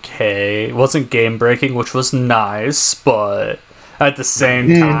okay. It wasn't game breaking, which was nice, but at the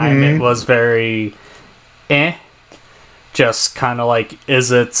same time, it was very just kind of like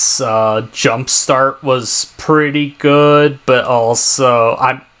Izzet's Jumpstart was pretty good, but also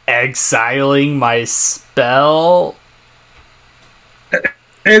I'm exiling my spell.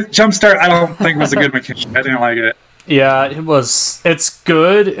 Jumpstart, I don't think was a good mechanic. I didn't like it. Yeah, it's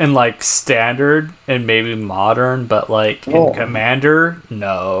good in like standard and maybe modern, but like in Commander,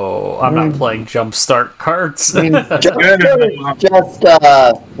 no. I'm not playing Jumpstart cards. just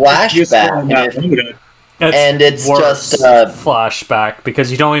flashback. And it's just flashback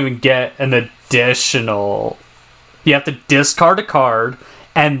because you don't even get an additional. You have to discard a card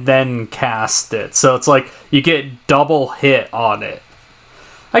and then cast it. So it's like you get double hit on it.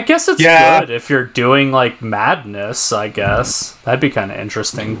 I guess it's good if you're doing like Madness, I guess. That'd be kind of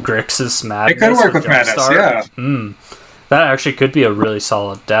interesting. Grixis Madness. It could work with Madness, yeah. That actually could be a really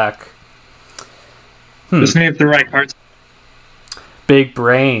solid deck. Just need the right cards. Big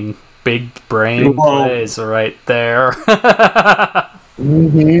brain. Big brain plays right there.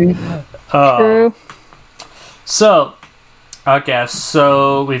 True. So, okay,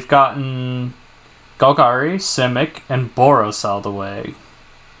 so we've gotten Golgari, Simic, and Boros out of the way.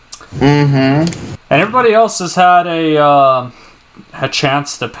 And everybody else has had a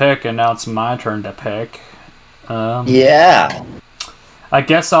chance to pick, and now it's my turn to pick. Yeah. I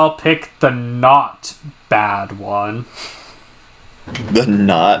guess I'll pick the not bad one. The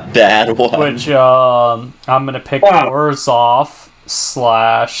not bad one. Which, I'm gonna pick Orzhov /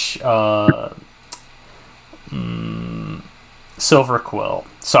 Silver Quill.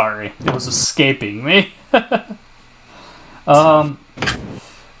 Sorry, it was escaping me.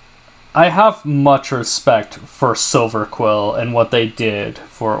 I have much respect for Silverquill and what they did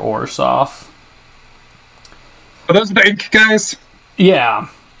for Orzhov. Are those the ink guys? Yeah.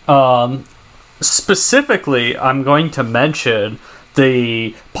 Specifically, I'm going to mention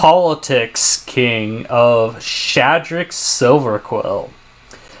the politics king of Shadrick Silverquill.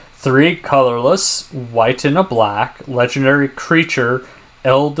 3 colorless, white and a black, legendary creature,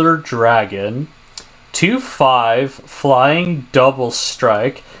 Elder Dragon. 2/5, flying double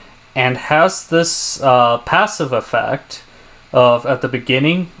strike, and has this passive effect of at the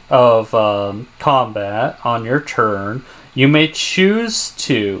beginning of combat on your turn, you may choose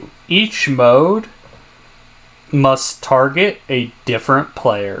to. Each mode must target a different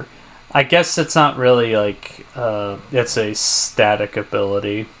player. I guess it's not really like it's a static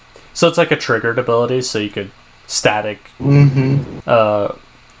ability, so it's like a triggered ability. So you could static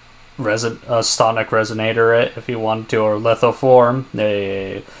sonic resonator it if you wanted to, or lithoform.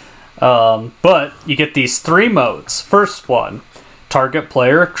 But you get these 3 modes. First one, target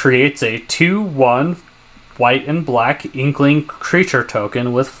player creates a 2/1 white and black inkling creature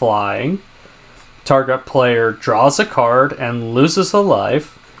token with flying. Target player draws a card and loses a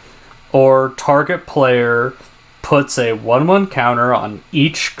life. Or target player puts a 1/1 counter on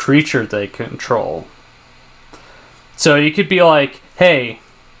each creature they control. So you could be like, hey,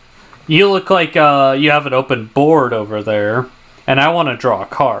 you look like you have an open board over there, and I want to draw a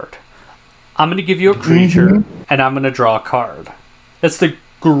card. I'm going to give you a creature, and I'm going to draw a card. It's the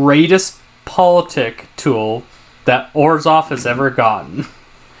greatest politic tool that Orzhov has ever gotten.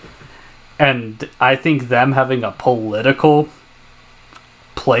 And I think them having a political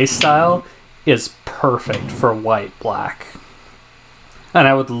playstyle is perfect for white-black. And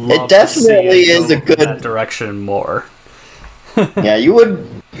I would love to see it go in that direction more. Yeah, you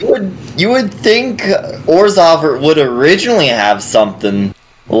would think Orzhov would originally have something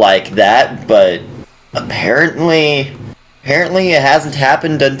like that, but apparently it hasn't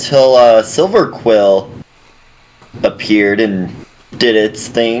happened until Silverquill appeared and did its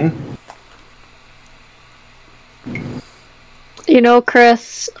thing. You know,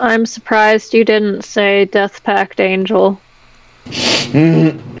 Chris, I'm surprised you didn't say Death Pact Angel.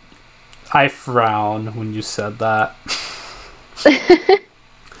 I frown when you said that.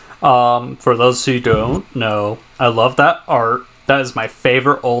 For those who don't know, I love that art. That is my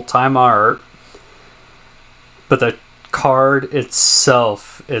favorite old-time art. But the card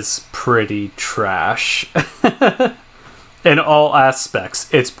itself is pretty trash. In all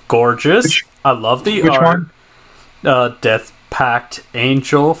aspects. It's gorgeous. I love the art. One? Death Pact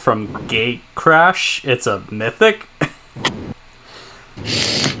Angel from Gate Crash. It's a mythic.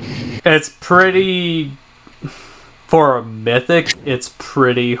 It's pretty... For a mythic, it's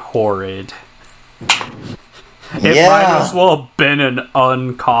pretty horrid. It might as well have been an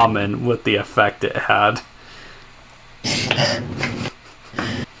uncommon with the effect it had.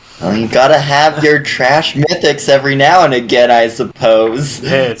 Well, you gotta have your trash mythics every now and again, I suppose.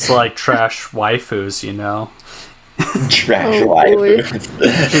 Hey, it's like trash waifus, you know? Trash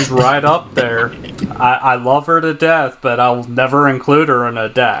waifus. She's right up there. I love her to death, but I'll never include her in a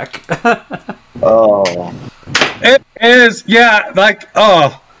deck. Oh. It is, yeah, like,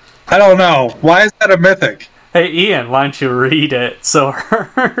 I don't know. Why is that a mythic? Hey, Ian, why don't you read it so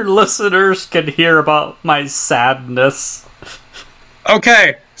our listeners can hear about my sadness?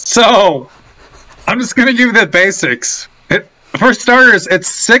 Okay, so I'm just going to give you the basics. For starters, it's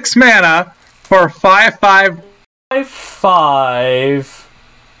 6 mana for 5/5. 5/5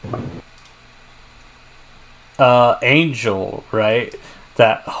 Angel, right?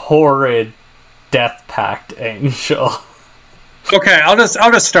 That horrid Death Pact Angel. Okay, I'll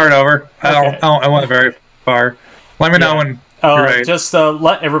just start over. Okay. I went very far. Let me know when you're ready. Just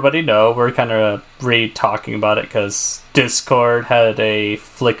let everybody know we're kind of re-talking about it because Discord had a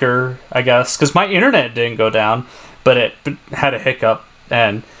flicker, I guess, because my internet didn't go down, but it had a hiccup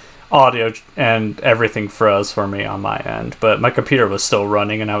and audio and everything froze for me on my end, but my computer was still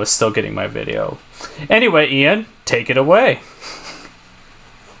running and I was still getting my video. Anyway, Ian, take it away.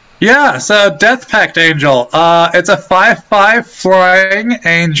 Yeah, so Death Pact Angel. It's a 5/5 flying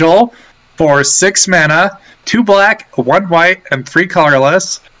angel for 6 mana, 2 black, 1 white, and 3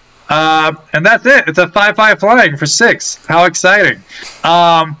 colorless. And that's it. It's a 5/5 flying for 6. How exciting.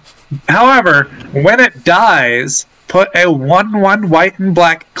 However, when it dies, put a 1/1 white and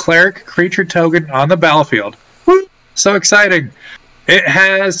black cleric creature token on the battlefield. Woo! So exciting. It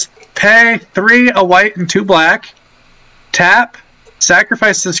has pay 3 a white and 2 black, tap,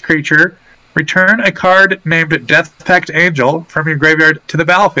 sacrifice this creature, return a card named Death Pact Angel from your graveyard to the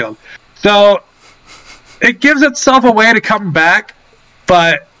battlefield. So, it gives itself a way to come back,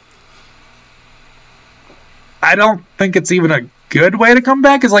 but I don't think it's even a good way to come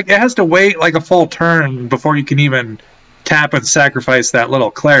back. Is like it has to wait like a full turn before you can even tap and sacrifice that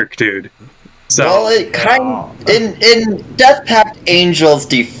little cleric dude. So well, it in Death Pact Angel's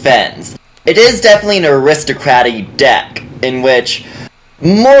defense, it is definitely an aristocratic deck in which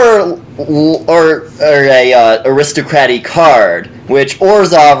more or a aristocratic card, which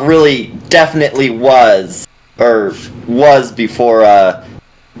Orzhov really definitely was before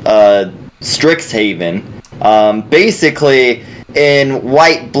Strixhaven. Basically, in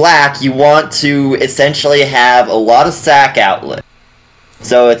white-black, you want to essentially have a lot of sack outlet.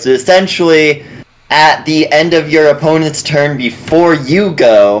 So it's essentially, at the end of your opponent's turn before you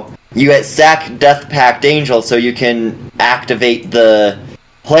go, you get sack Death Pact Angel so you can activate the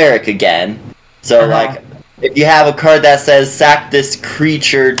cleric again. So, like, if you have a card that says sack this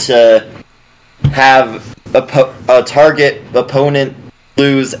creature to have a target opponent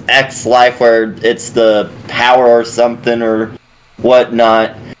lose X life, where it's the power or something or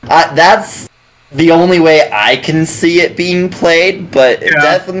whatnot, that's the only way I can see it being played, but it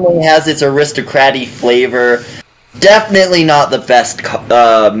definitely has its aristocratic flavor. Definitely not the best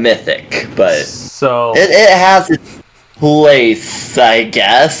mythic, but So it has its place, I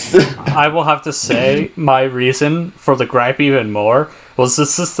guess. I will have to say my reason for the gripe even more was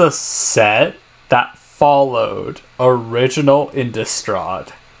this is the set that followed original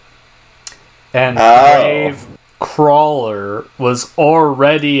Innistrad. And Grave Crawler was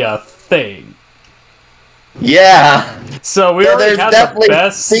already a thing. Yeah. So we already had the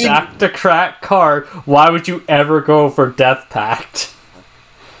best sack to crack card. Why would you ever go for Death Pact?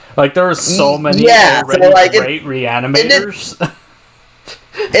 Like, there were so many great reanimators.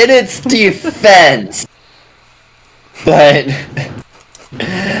 In its defense. But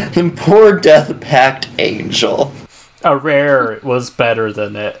the poor Death Pact Angel. A rare was better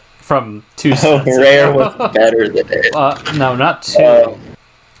than it from 2 sets ago. Rare was better than it. No, not 2. It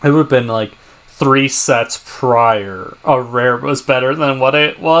would have been like 3 sets prior. A rare was better than what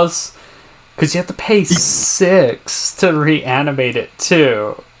it was. Because you have to pay 6 to reanimate it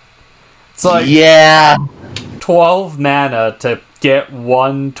too. It's like 12 mana to get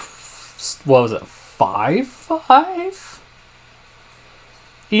one. What was it? 5/5?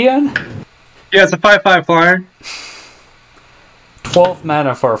 Ian? Yeah, it's a 5/5 flyer. 12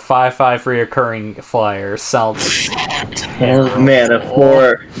 mana for a 5/5 reoccurring flyer sounds 12 mana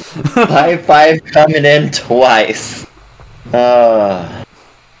for 5/5 coming in twice. Yeah,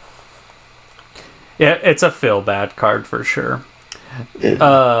 it's a feel bad card for sure.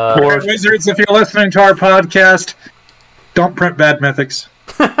 Wizards, if you're listening to our podcast, don't print bad mythics.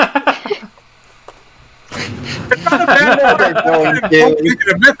 It's not a bad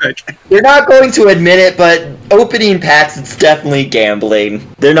They're not going to admit it, but opening packs, it's definitely gambling.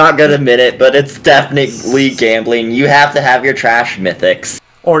 They're not going to admit it, but it's definitely gambling. You have to have your trash mythics.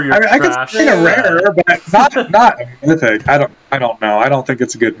 Or your I trash. I can a rare, but not a mythic. I don't know. I don't think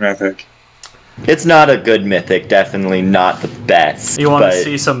it's a good mythic. It's not a good mythic, definitely not the best. You want to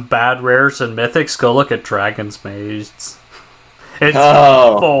see some bad rares and mythics? Go look at Dragon's Maze. It's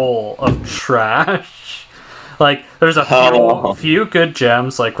full of trash. Like, there's a few good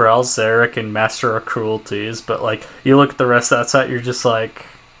gems like Ral Zarek and Master of Cruelties, but like, you look at the rest of that set, you're just like,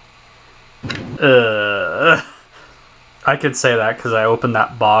 I could say that because I opened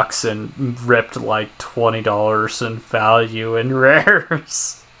that box and ripped like $20 in value in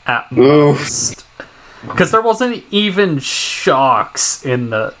rares at most. Because there wasn't even shocks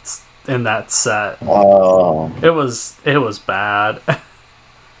in that set. Oh. It was bad.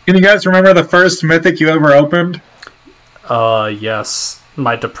 Can you guys remember the first mythic you ever opened? Yes.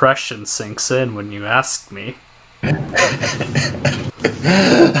 My depression sinks in when you asked me.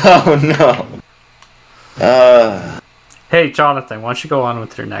 Oh no. Hey, Jonathan, why don't you go on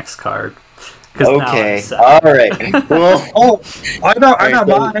with your next card? Okay. Alright. Well, I know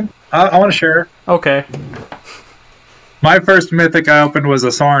mine. I want to share. Okay. My first mythic I opened was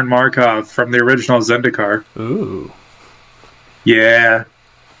a Soren Markov from the original Zendikar. Ooh. Yeah.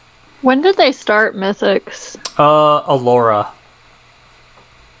 When did they start Mythics? Allura.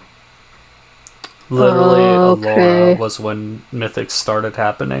 Literally, Allura was when Mythics started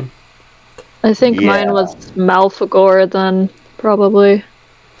happening. I think mine was Malfagor then, probably.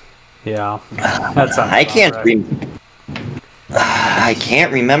 Yeah. That sounds I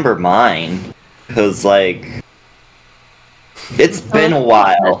can't remember mine. Because, like, it's been a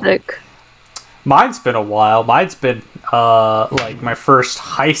while. Mythic. Mine's been a while. Mine's been like my first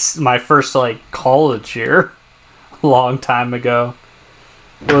like college year, a long time ago.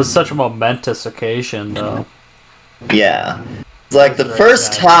 It was such a momentous occasion, though. Yeah, it's like the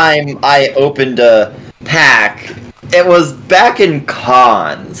first time I opened a pack, it was back in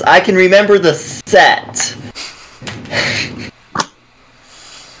cons. I can remember the set.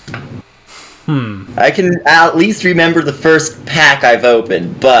 I can at least remember the first pack I've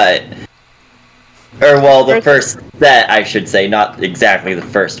opened, but... Or, well, the first set, I should say, not exactly the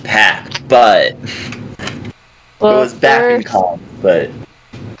first pack, but... Well, it was back in cons, but...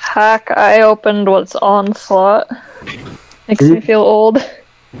 Pack I opened was Onslaught. Makes me feel old.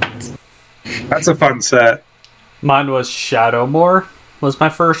 That's a fun set. Mine was Shadowmoor, was my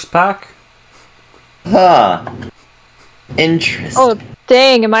first pack. Huh. Interesting. Oh,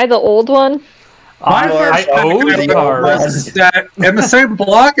 dang, am I the old one? I owned cards. That in the same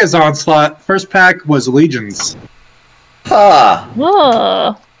block as Onslaught. First pack was Legions. Huh.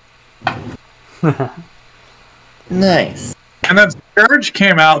 Huh. Nice. And then Scourge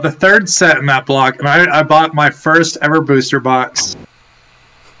came out, the third set in that block, and I bought my first ever booster box.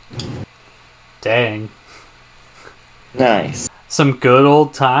 Dang. Nice. Some good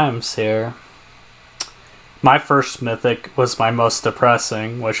old times here. My first mythic was my most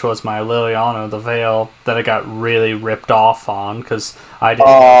depressing, which was my Liliana the Veil that I got really ripped off on because I didn't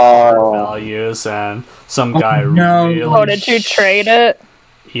get card values and some guy really... Oh, did you trade it?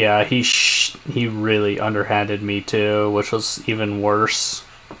 Yeah, he really underhanded me too, which was even worse.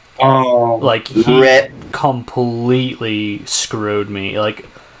 Oh. Like, he completely screwed me. Like,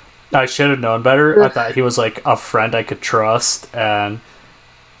 I should have known better. I thought he was like a friend I could trust, and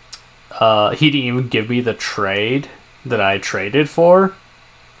he didn't even give me the trade that I traded for,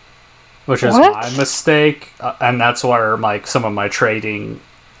 which is my mistake, and that's where like some of my trading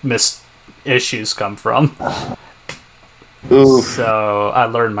issues come from. Oof. So I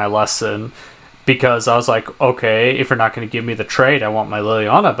learned my lesson because I was like, okay, if you're not going to give me the trade, I want my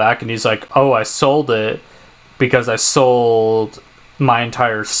Liliana back. And he's like, oh, I sold it because I sold my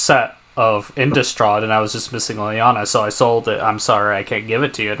entire set of Indestrad and I was just missing Liliana, so I sold it. I'm sorry, I can't give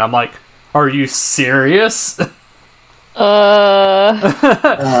it to you. And I'm like, are you serious? So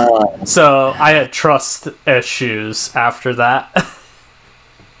I had trust issues after that.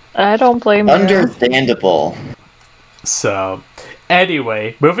 I don't blame you. Understandable. So,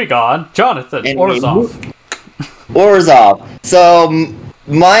 anyway, moving on. Jonathan, Orzhov. Orzhov. So,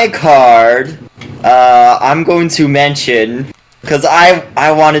 my card, I'm going to mention, because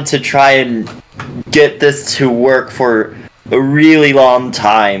I wanted to try and get this to work for a really long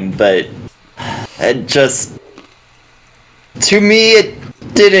time, but it just, to me, it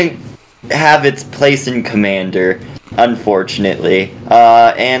didn't have its place in Commander, unfortunately.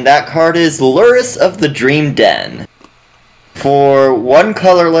 And that card is Luris of the Dream Den. For one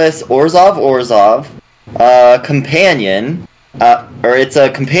colorless Orzhov, companion, or it's a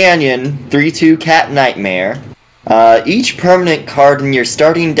companion, 3/2 Cat Nightmare. Each permanent card in your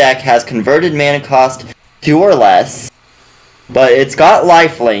starting deck has converted mana cost 2 or less, but it's got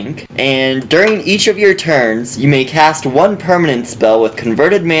lifelink, and during each of your turns, you may cast one permanent spell with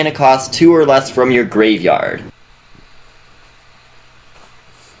converted mana cost 2 or less from your graveyard.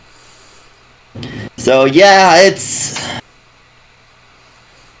 So yeah, it's...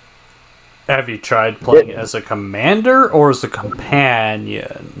 Have you tried playing as a commander or as a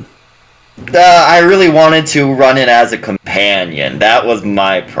companion? I really wanted to run it as a companion. That was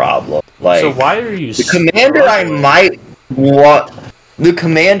my problem. Like, so why are you the commander struggling? I might want... The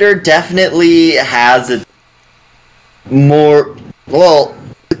commander definitely has a more... Well,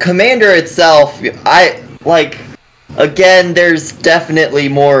 the commander itself, again, there's definitely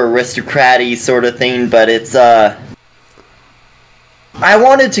more aristocrat-y sort of thing, but it's, I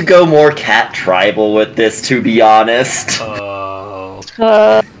wanted to go more cat tribal with this, to be honest. Oh.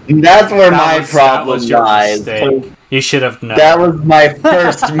 That's where my problem was your lies. mistake. You should have known. That was my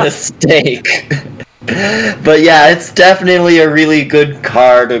first mistake. But yeah, it's definitely a really good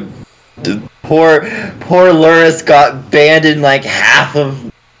card. Poor Luris got banned in like half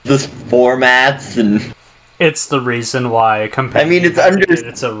of the formats, and it's the reason why a companion. I mean,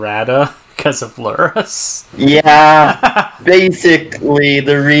 it's errata because of Luris. Yeah, basically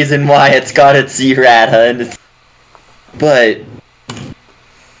the reason why it's got its errata, and it's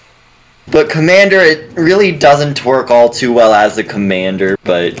but commander, it really doesn't work all too well as a commander,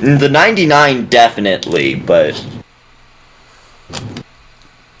 but the 99 definitely, but...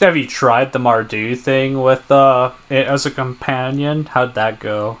 Have you tried the Mardu thing with it as a companion? How'd that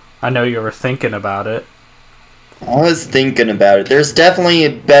go? I know you were thinking about it. I was thinking about it. There's definitely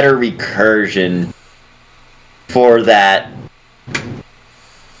a better recursion for that.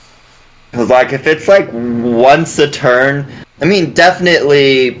 Because, like, if it's, like, once a turn... I mean,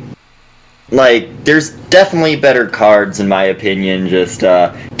 definitely... like, there's definitely better cards in my opinion. Just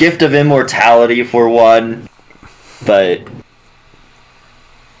Gift of Immortality for one, but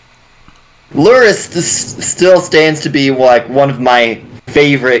Luris still stands to be like one of my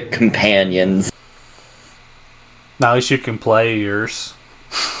favorite companions. Now at least you can play yours.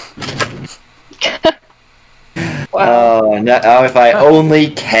 Wow. Oh, now if I only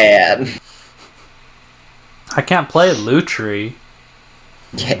can. I can't play Lutri.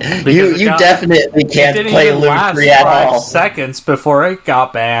 You definitely can't play Lutri at all. 5 seconds before it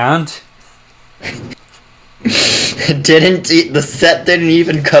got banned. The set didn't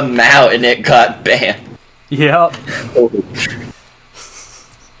even come out and it got banned. Yep.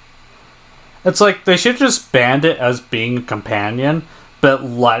 It's like they should just ban it as being a companion, but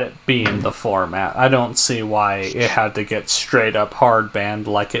let it be in the format. I don't see why it had to get straight up hard banned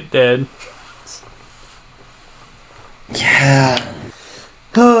like it did. Yeah.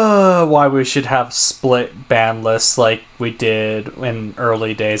 Why we should have split ban lists like we did in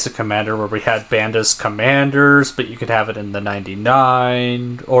early days of Commander, where we had banned as commanders, but you could have it in the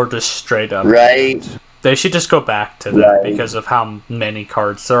 99, or just straight up. Right. They should just go back to that because of how many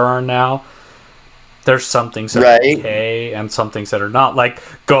cards there are now. There's some things that are okay and some things that are not. Like,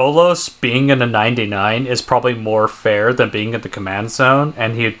 Golos being in a 99 is probably more fair than being in the command zone,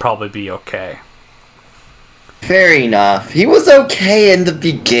 and he'd probably be okay. Fair enough. He was okay in the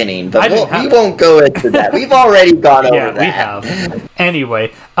beginning, but we won't go into that. We've already gone over that. Yeah, we have. Anyway,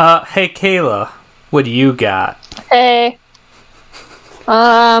 hey Kayla, what do you got? Hey.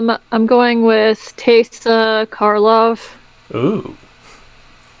 I'm going with Teysa Karlov. Ooh.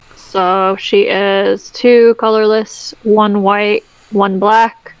 So she is 2 colorless, 1 white, 1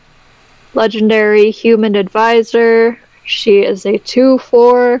 black. Legendary human advisor. She is a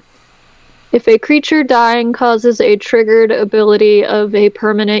 2/4. If a creature dying causes a triggered ability of a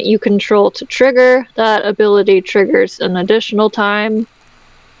permanent you control to trigger, that ability triggers an additional time.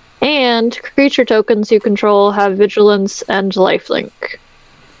 And creature tokens you control have vigilance and lifelink.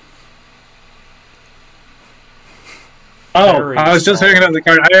 Oh, I was just looking at the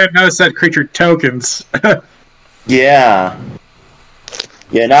card. I didn't notice that creature tokens. Yeah.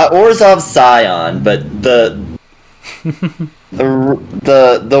 Yeah, not Orzhov Scion, but the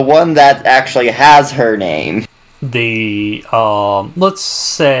one that actually has her name. The let's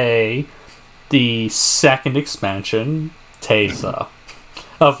say the second expansion, Teysa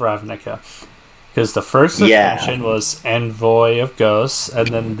of Ravnica, because the first expansion was Envoy of Ghosts, and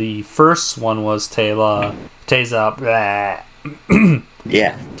then the first one was Teysa. Yeah.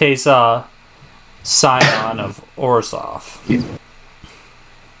 Teysa, Scion of Orzhov.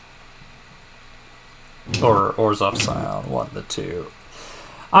 Or Orzhov Scion, one of the two.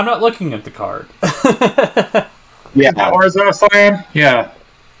 I'm not looking at the card. Yeah. Orzhov Scion? Yeah.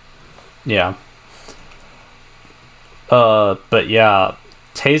 Yeah. But yeah,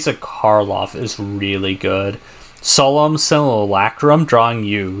 Teysa Karlov is really good. Solemn Simulacrum drawing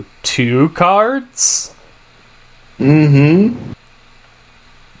you 2 cards? Mm-hmm.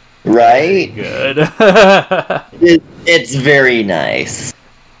 Right? Good. It's very nice.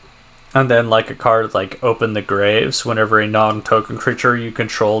 And then like a card like Open the Graves, whenever a non-token creature you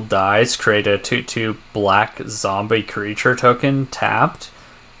control dies, create a 2/2 black zombie creature token tapped.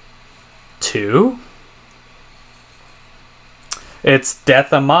 2? It's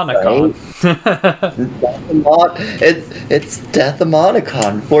Deathmonicon. Right? It's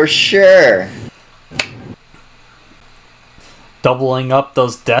Deathmonicon for sure. Doubling up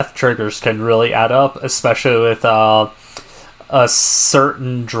those death triggers can really add up, especially with a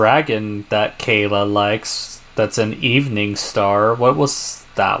certain dragon that Kayla likes that's an Evening Star. What was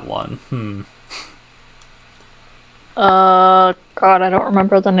that one? God, I don't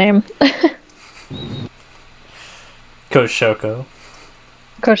remember the name. Koshoko.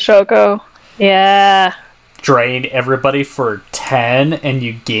 Yeah. Drain everybody for 10 and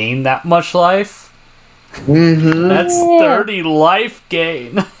you gain that much life? Mm-hmm. That's 30 life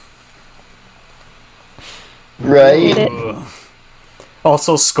gain. Right? Ooh.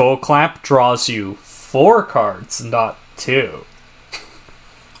 Also, Skull Clamp draws you 4 cards, not 2.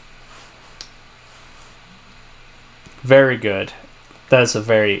 Very good. That is a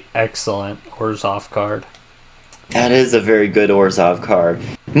very excellent Orzhov card. That is a very good Orzhov card.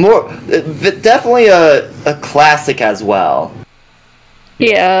 Definitely a classic as well.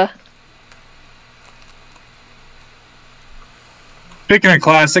 Yeah. Speaking of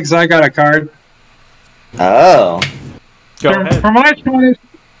classics, I got a card. Oh. Go ahead. For my choice,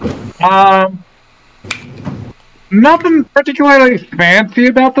 nothing particularly fancy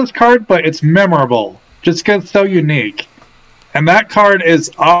about this card, but it's memorable. Just because it's so unique. and that card is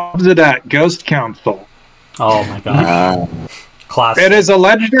Obsidat Ghost Council. Oh my gosh. Classic. It is a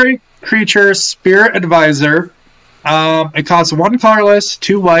legendary creature, Spirit Advisor. It costs 1 colorless,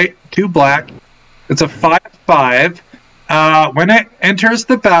 2 white, 2 black. It's a 5/5. When it enters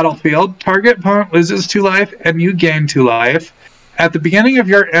the battlefield, target opponent loses 2 life and you gain 2 life. At the beginning of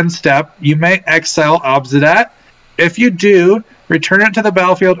your end step, you may exile Obsidat. If you do, return it to the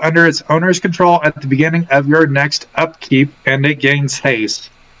battlefield under its owner's control at the beginning of your next upkeep, and it gains haste.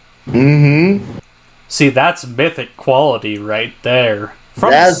 Mm-hmm. See, that's mythic quality right there.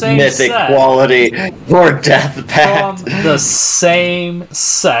 That's mythic quality for Death Pact. From the same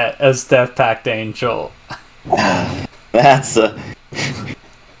set as Death Pact Angel. That's a...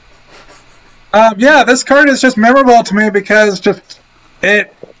 Yeah, this card is just memorable to me because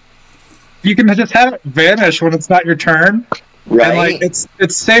you can just have it vanish when it's not your turn. Right. And, like,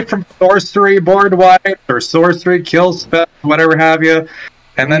 it's safe from sorcery, board wipe, or sorcery, kill spell, whatever have you.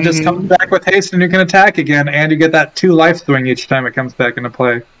 And then just comes back with haste and you can attack again, and you get that 2 life swing each time it comes back into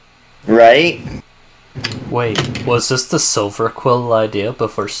play. Right? Wait, was this the Silver Quill idea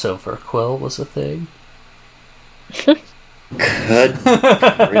before Silver Quill was a thing? Could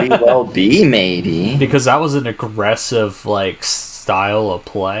pretty well be, maybe. Because that was an aggressive, like, style of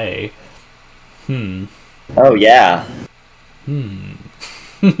play. Oh, yeah.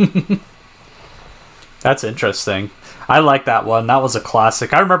 That's interesting. I like that one. That was a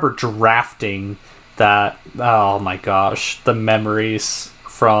classic. I remember drafting that. Oh my gosh. The memories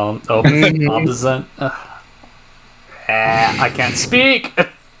from Opposite. I can't speak.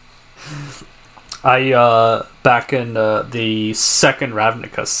 Back in the second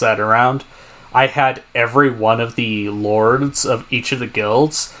Ravnica set around, I had every one of the lords of each of the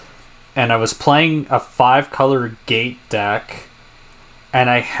guilds, and I was playing a 5-color gate deck, and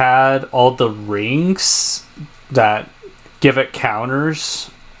I had all the rings that give it counters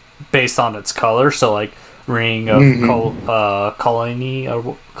based on its color. So, like, ring of Colony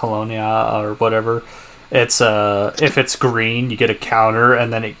or Colonia or whatever. It's if it's green, you get a counter,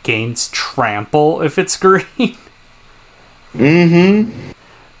 and then it gains trample if it's green.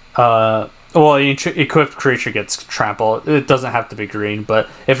 Well, equipped creature gets trample. It doesn't have to be green, but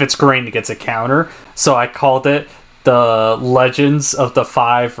if it's green, it gets a counter. So I called it the Legends of the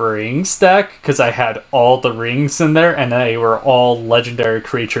 5 Rings deck because I had all the rings in there, and they were all legendary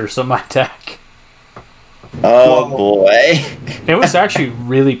creatures in my deck. Oh boy. It was actually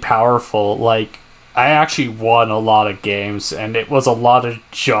really powerful. Like, I actually won a lot of games, and it was a lot of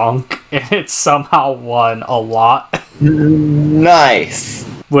junk, and it somehow won a lot. Nice.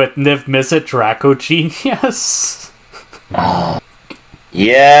 With Niv Mizzet Draco Genius.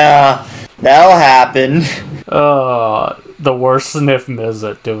 Yeah, that'll happen. The worst Niv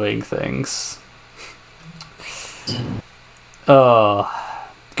Mizzet doing things.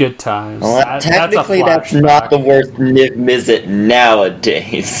 Good times. Well, technically, that's not the worst Niv Mizzet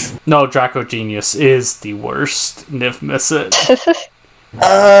nowadays. No, Draco Genius is the worst Niv Mizzet.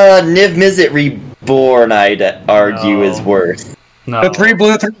 Niv Mizzet Reborn, I'd argue, is worse. No. The 3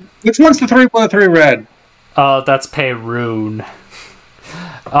 blue, which one's the 3 blue, 3 red? That's Peyrune.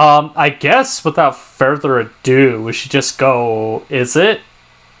 I guess without further ado, we should just go. Is it?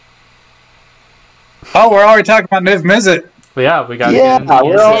 Oh, we're already talking about Niv Mizzet. Yeah, we gotta Yeah, get into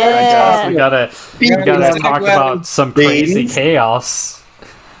we're it, all- I guess. We gotta talk Babies. about some crazy chaos.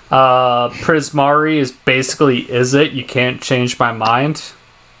 Prismari is basically is it? You can't change my mind.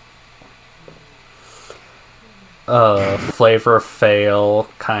 Flavor fail,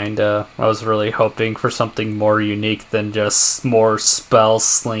 kinda. I was really hoping for something more unique than just more spell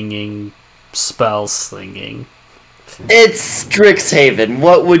slinging. It's Strixhaven.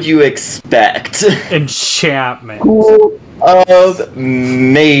 What would you expect? Enchantment. Of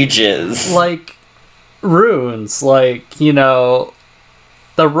mages. Like, runes. Like, you know,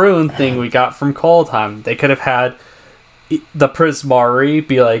 the rune thing we got from Coldheim. They could have had the Prismari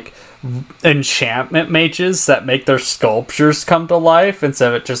be like enchantment mages that make their sculptures come to life instead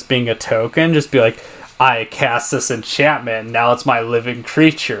of it just being a token. Just be like, I cast this enchantment and now it's my living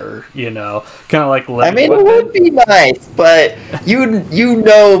creature, you know, kind of like living it would be nice, but you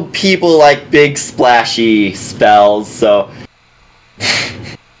know people like big splashy spells, so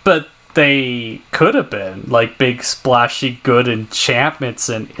but they could have been like big splashy good enchantments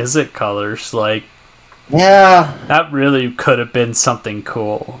and Izzet colors. Like, yeah, that really could have been something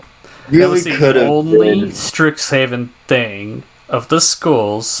cool. really could have only been. Strixhaven thing of the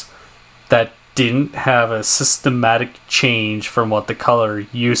schools that didn't have a systematic change from what the color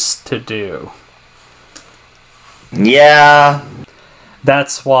used to do. Yeah.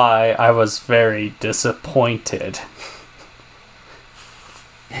 That's why I was very disappointed.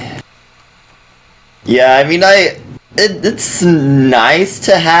 Yeah, I mean, it's nice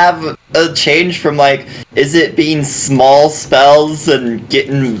to have a change from, like, is it being small spells and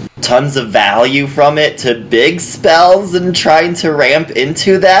getting tons of value from it to big spells and trying to ramp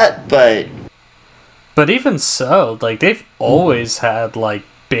into that, but even so, like, they've always had, like,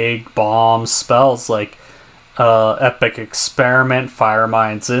 big bomb spells, like, Epic Experiment,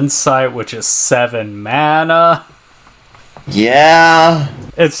 Firemind's Insight, which is 7 mana. yeah.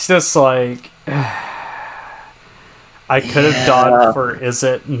 It's just like... I could have done for Is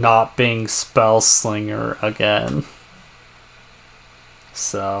It not being Spellslinger again.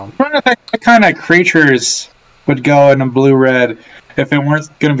 So... I wonder if what kind of creatures would go in a blue-red if it weren't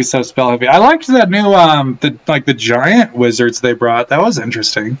going to be so spell-heavy. I liked that new, the giant wizards they brought. That was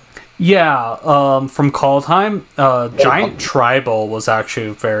interesting. Yeah, from Kaldheim, Giant Tribal was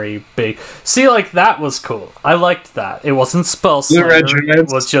actually very big. See, like, that was cool. I liked that. It wasn't Spellslinger, it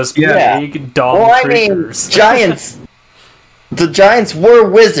was just big, dumb creatures. Giants... The Giants were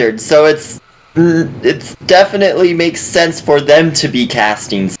wizards, so it's definitely makes sense for them to be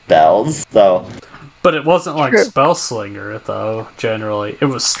casting spells, so... But it wasn't like Spellslinger, though, generally. It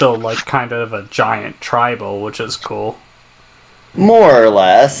was still, like, kind of a giant tribal, which is cool. More or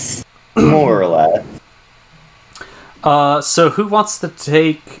less. More or less. So who wants to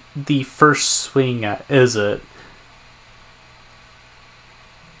take the first swing at Is It?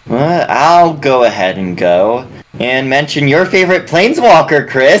 I'll go ahead and go. And mention your favorite Planeswalker,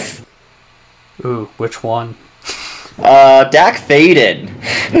 Chris. Ooh, which one? Dak Faden.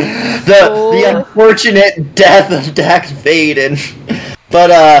 The unfortunate death of Dak Faden.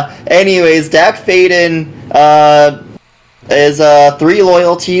 But, anyways, Dak Faden, is a 3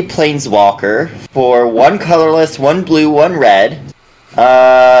 loyalty Planeswalker for 1 colorless, 1 blue, 1 red.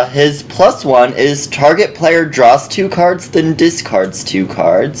 His +1 is target player draws 2 cards, then discards 2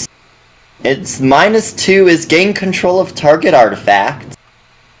 cards. Its -2 is gain control of target artifact.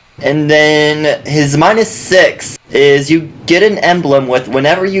 And then his -6 is you get an emblem with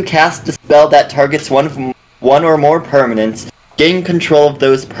whenever you cast a spell that targets one or more permanents, gain control of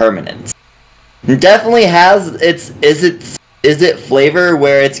those permanents. It definitely has its is it flavor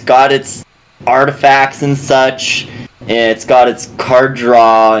where it's got its artifacts and such, and it's got its card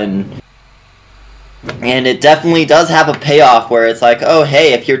draw, and it definitely does have a payoff where it's like, oh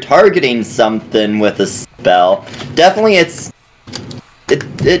hey, if you're targeting something with a spell, definitely it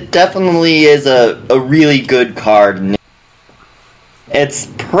definitely is a really good card, and its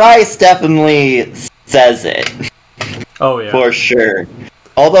price definitely says it. Oh yeah, for sure.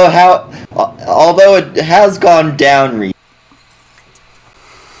 Although it has gone down recently.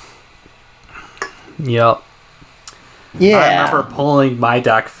 Yep. Yeah. I remember pulling my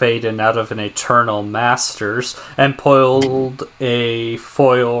Dak Faden out of an Eternal Masters and pulled a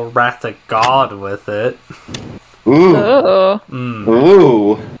foil Wrath of God with it. Ooh. Oh.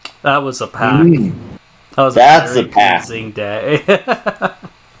 Ooh. That was a pack. That was That's a very pleasing day.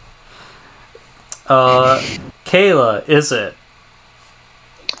 Kayla, is it?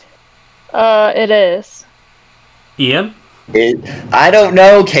 It is. Ian? I don't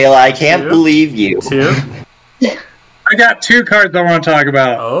know, Kayla. I can't believe you. 2? I got 2 cards I want to talk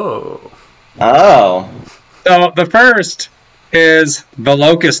about. Oh. Oh. So the first is the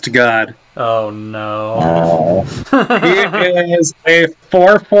Locust God. Oh no. Oh. He is a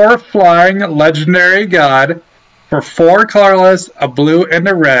 4/4 flying legendary god for 4 colorless, a blue and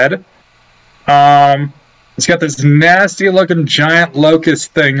a red. It's got this nasty looking giant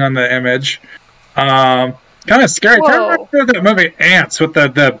locust thing on the image. Kind of scary. Kind of remember that movie Ants with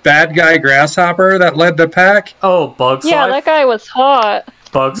the bad guy grasshopper that led the pack. Oh, Bugs Yeah, Life? that guy was hot.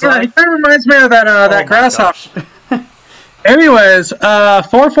 Bugs Yeah, Life? he kind of reminds me of that that grasshopper. Gosh. Anyways,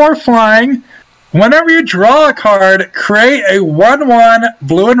 4/4 flying. Whenever you draw a card, create a 1/1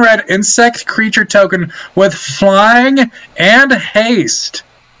 blue and red insect creature token with flying and haste.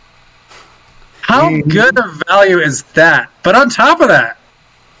 How good of value is that? But on top of that,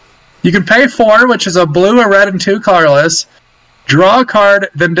 you can pay 4, which is a blue, a red, and 2 colorless. Draw a card,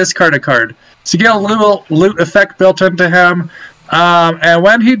 then discard a card. So you get a little loot effect built into him. And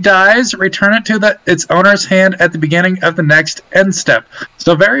when he dies, return it to its owner's hand at the beginning of the next end step.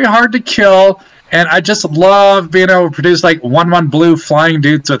 So very hard to kill. And I just love being able to produce like 1/1 blue flying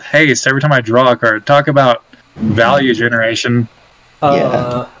dudes with haste every time I draw a card. Talk about value generation.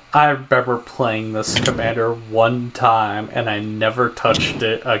 Yeah. I remember playing this commander one time, and I never touched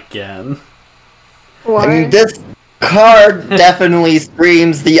it again. Why? I mean, this card definitely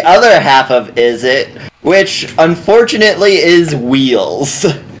screams the other half of Is It, which unfortunately is wheels.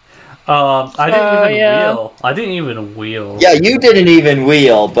 I didn't even yeah. wheel. I didn't even wheel. Yeah, you didn't even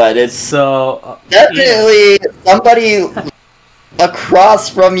wheel, but it's So definitely somebody across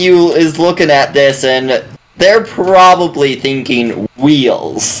from you is looking at this and they're probably thinking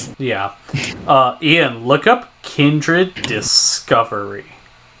wheels. yeah. Ian, look up Kindred Discovery.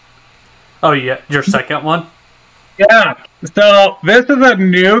 Oh yeah, your second one. Yeah. So this is a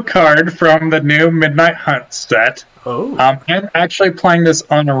new card from the new Midnight Hunt set. Oh. I'm actually playing this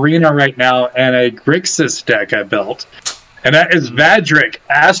on Arena right now in a Grixis deck I built. And that is Vadric,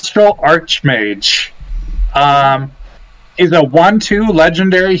 Astral Archmage. He's a 1/2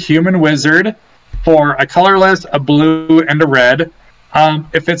 legendary human wizard for a colorless, a blue, and a red.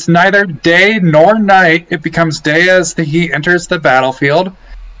 If it's neither day nor night, it becomes day as he enters the battlefield.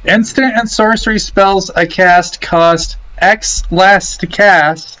 Instant and sorcery spells I cast cost X less to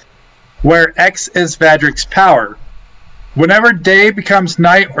cast, where X is Vadric's power. Whenever day becomes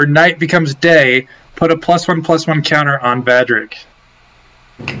night or night becomes day, put a +1/+1 counter on Vadric.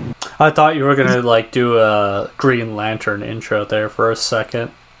 I thought you were gonna do a Green Lantern intro there for a second.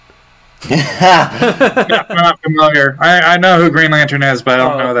 Yeah, I'm not familiar. I know who Green Lantern is, but I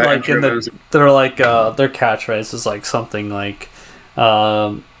don't know that intro. They're their catchphrase is something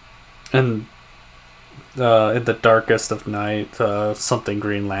in the darkest of night, something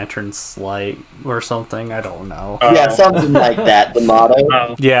Green Lantern's light or something. I don't know. Yeah, something like that. The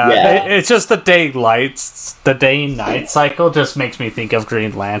motto. Yeah. It's just the day night cycle just makes me think of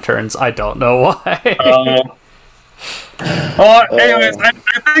Green Lanterns. I don't know why. Well, anyways, I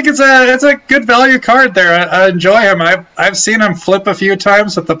think it's a good value card there. I enjoy him. I've seen him flip a few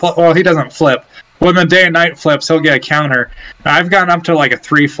times with he doesn't flip. When the day and night flips, he'll get a counter. I've gotten up to a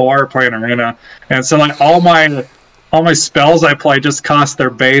 3/4 playing Arena, and so all my spells I play just cost their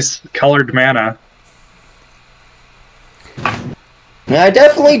base colored mana. I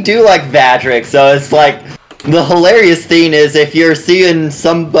definitely do like Vadric, so it's the hilarious thing is if you're seeing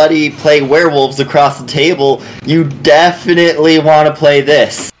somebody play werewolves across the table, you definitely want to play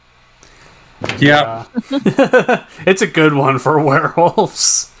this. Yeah. It's a good one for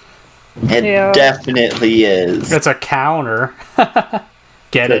werewolves. It definitely is. It's a counter.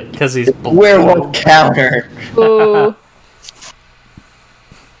 Get it? Because he's blue. Werewolf counter. Ooh.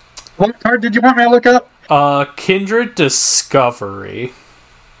 What card did you want me to look up? Kindred Discovery.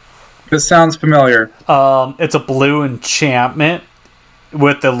 This sounds familiar. It's a blue enchantment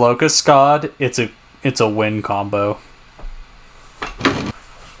with the Locust God. It's a win combo.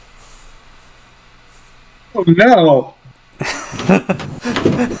 Oh no!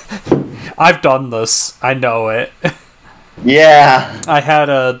 I've done this. I know it. Yeah. I had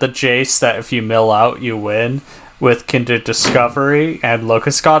the Jace that if you mill out, you win with Kindred Discovery and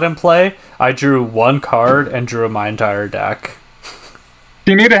Locust God in play. I drew one card and drew my entire deck.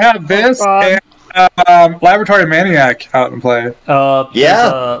 You need to have this and Laboratory Maniac out and play. There's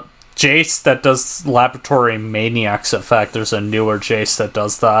a Jace that does Laboratory Maniac's effect. There's a newer Jace that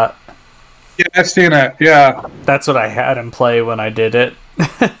does that. Yeah, I've seen it. Yeah. That's what I had in play when I did it.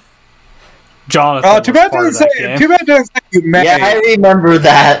 Jonathan. Too bad doesn't say you may. Yeah, I remember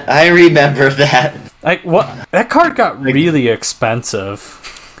that. What? That card got really expensive.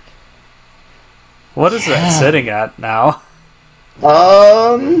 What is that sitting at now?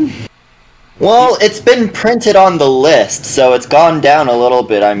 Well, it's been printed on the list, so it's gone down a little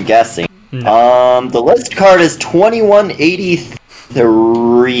bit, I'm guessing. No. The list card is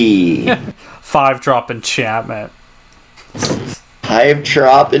 2183. 5-drop enchantment.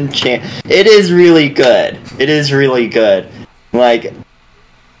 5-drop enchant. It is really good.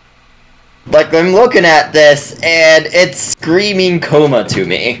 I'm looking at this and it's screaming coma to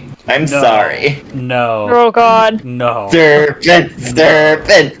me. I'm sorry. No. Oh god. No. Serpents.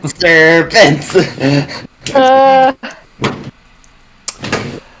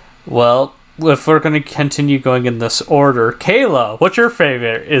 Well, if we're going to continue going in this order, Kayla, what's your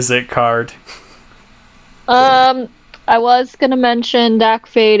favorite Is It card? I was gonna mention Dak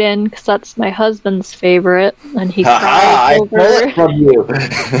Faden because that's my husband's favorite, and he Haha, cries I over. pull it from you.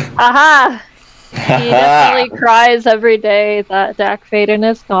 Aha! He definitely cries every day that Dak Faden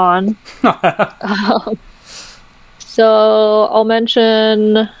is gone. So I'll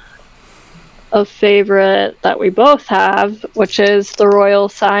mention a favorite that we both have, which is the Royal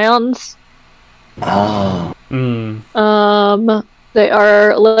Scions. Oh. They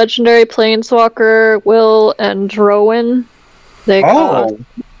are legendary planeswalker, Will and Rowan. They cost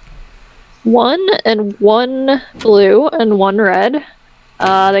 1 and 1 blue and 1 red.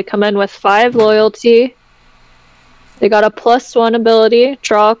 They come in with 5 loyalty. They got a +1 ability,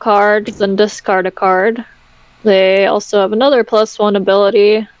 draw a card, then discard a card. They also have another +1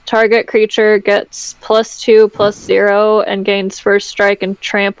 ability, target creature gets +2/+0 and gains first strike and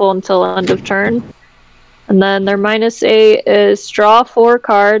trample until end of turn. And then their -8 is draw 4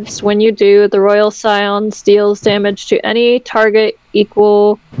 cards. When you do, the Royal Scions deals damage to any target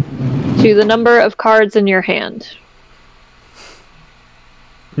equal to the number of cards in your hand.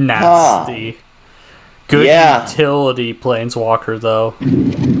 Nasty. Good utility planeswalker, though.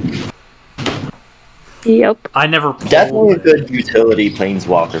 Yep. I never pulled Definitely a good utility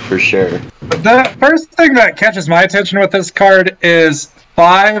planeswalker for sure. The first thing that catches my attention with this card is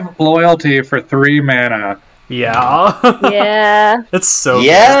 5 loyalty for 3 mana. Yeah. Yeah. It's so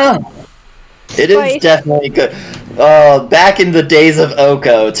It is Twice. definitely good. Back in the days of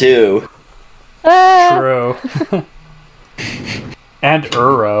Oko, too. Ah, true. And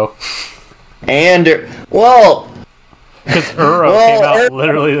Uro. And, well... Because Uro came out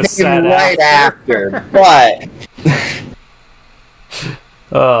literally the set right after. after,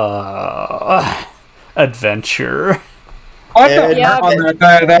 but... Adventure. I like Yeah, the art on the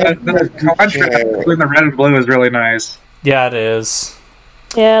contrast between the red and blue is really nice. Yeah, it is.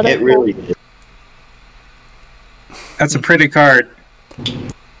 yeah, It really is. That's a pretty card.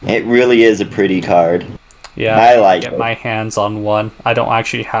 It really is a pretty card. Yeah, I like get it. my hands on one. I don't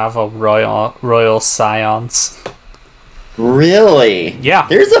actually have a Royal Scions. Really? Yeah.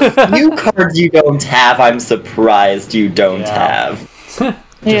 There's a few cards you don't have I'm surprised you don't Yeah. have. Just Yeah.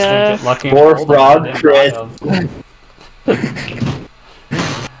 didn't get lucky and Poor pulled Frog it. I Chris. didn't buy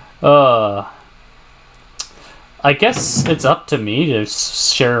 'em. I guess it's up to me to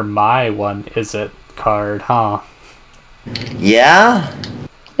share my one is it card, huh? Yeah?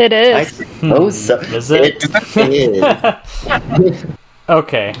 it I is. suppose so. Is it? It is.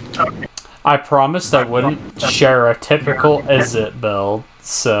 Okay. I promised I wouldn't share a typical is it build,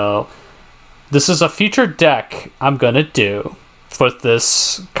 so this is a future deck I'm gonna do with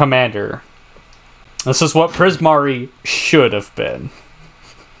this commander. This is what Prismari should have been.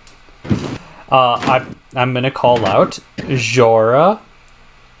 I'm gonna call out Jorah,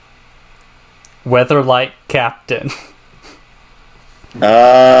 Weatherlight Captain. 2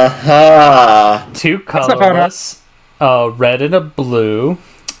 colorless, red and a blue,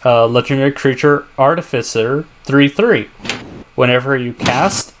 legendary creature Artificer, 3/3. Whenever you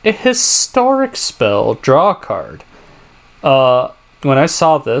cast a historic spell, draw a card. When I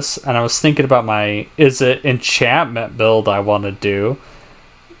saw this and I was thinking about my is it enchantment build I want to do,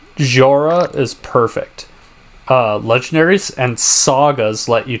 Jorah is perfect. Legendaries and sagas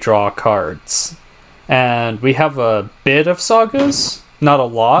let you draw cards. And we have a bit of sagas, not a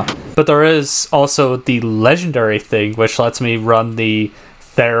lot, but there is also the legendary thing, which lets me run the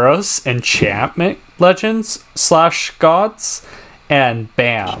Theros enchantment legends / gods, and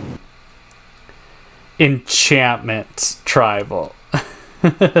bam. Enchantment tribal.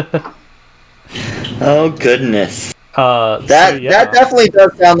 Oh, goodness. That That definitely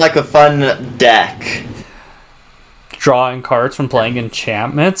does sound like a fun deck. Drawing cards from playing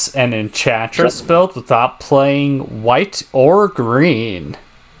enchantments and enchantress build without playing white or green.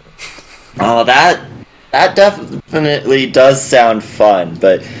 Oh, that definitely does sound fun,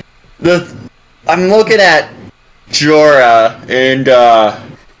 but I'm looking at Jorah and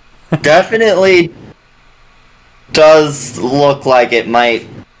definitely does look like it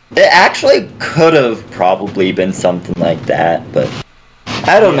actually could have probably been something like that, but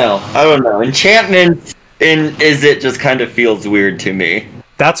I don't know. Enchantment is it just kind of feels weird to me.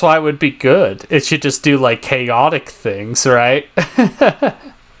 That's why it would be good. It should just do like chaotic things, right?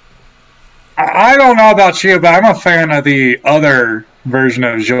 I don't know about you, but I'm a fan of the other version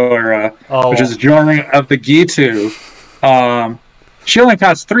of Jorah, which is Jorah of the Gitu. She only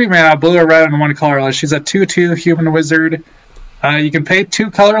costs 3 mana, blue or red, and 1 colorless. She's a 2/2 human wizard. You can pay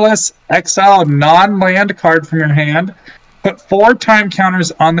 2 colorless, exile a non-land card from your hand, put 4 time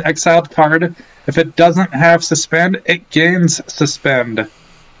counters on the exiled card. If it doesn't have suspend, it gains suspend.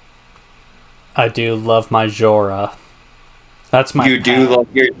 I do love my Jorah. That's my pet. Love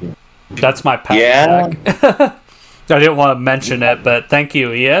your... That's my pet Yeah? deck. I didn't want to mention it, but thank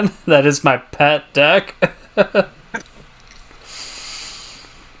you, Ian. That is my pet deck.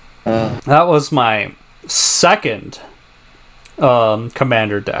 That was my second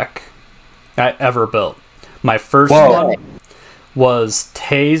commander deck I ever built. My first one was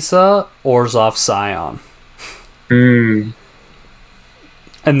Teysa Orzhov Scion. And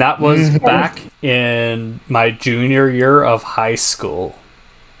that was back in my junior year of high school.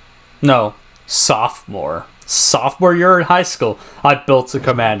 No, sophomore. Sophomore year in high school, I built a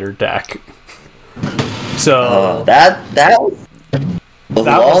commander deck. So that was... A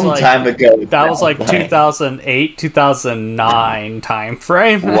long time ago. That was like 2008, 2009 time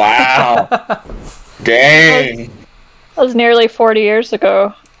frame. Wow. Dang. That was nearly 40 years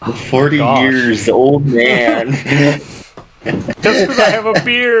ago. 40 years, old man. Just because I have a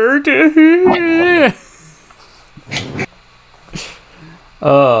beard.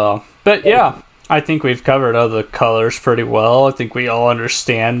 But yeah, I think we've covered other colors pretty well. I think we all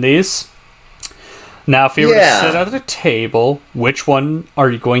understand these. Now, if you were to sit at a table, which one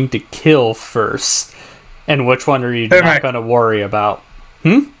are you going to kill first? And which one are you not going to worry about?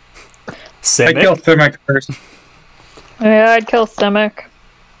 Simic? I'd kill Simic first. Yeah, I'd kill Simic.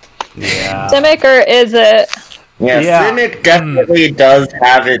 Yeah. Simic, or is it? Yeah, Simic definitely does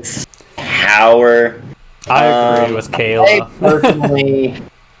have its power. I agree with Kayla. I personally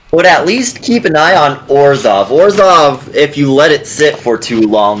would at least keep an eye on Orzhov. Orzhov, if you let it sit for too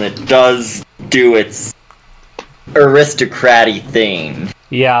long, it does do its aristocrat-y thing.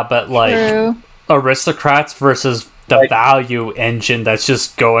 Yeah, but like True. aristocrats versus the value engine that's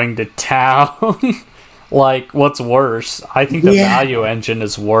just going to town. Like, what's worse? I think the value engine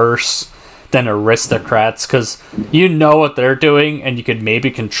is worse than aristocrats, because you know what they're doing and you could maybe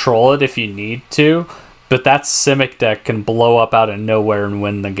control it if you need to, but that Simic deck can blow up out of nowhere and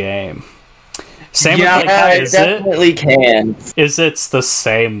win the game. Same with like, it definitely can. It's the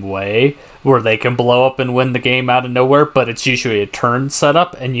same way, where they can blow up and win the game out of nowhere, but it's usually a turn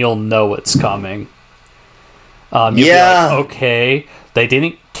setup and you'll know it's coming. You'll be like, okay, they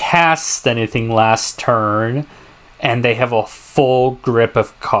didn't cast anything last turn, and they have a full grip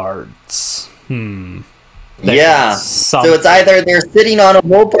of cards. Yeah. So it's either they're sitting on a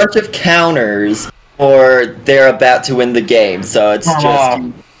whole bunch of counters, or they're about to win the game. So it's just...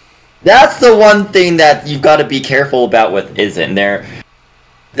 That's the one thing that you've got to be careful about with Isn't there.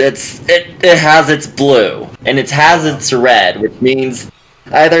 It has its blue, and it has its red, which means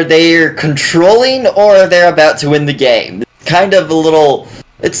either they're controlling or they're about to win the game.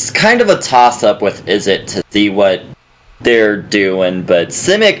 It's kind of a toss-up with Izzet to see what they're doing, but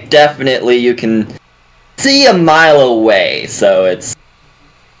Simic definitely you can see a mile away, so it's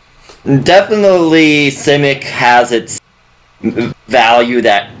definitely Simic has its value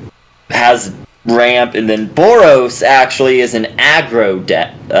that has ramp, and then Boros actually is an aggro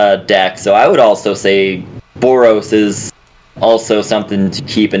deck, so I would also say Boros is also something to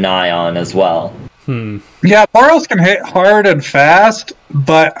keep an eye on as well. Yeah, Boros can hit hard and fast,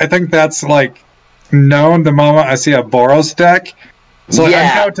 but I think that's like known the moment I see a Boros deck. So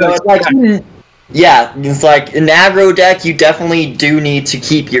it's like an aggro deck you definitely do need to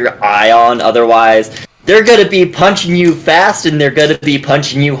keep your eye on, otherwise they're gonna be punching you fast and they're gonna be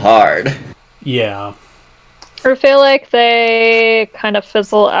punching you hard. Yeah. I feel like they kind of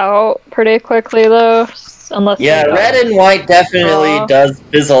fizzle out pretty quickly though, unless red and white definitely does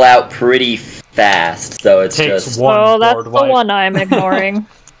fizzle out pretty fast, so it's Takes just that's the one I'm ignoring.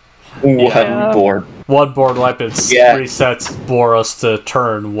 One board wipe, it resets Boros to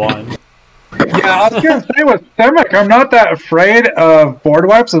turn 1. Yeah, I was gonna say with Simic, I'm not that afraid of board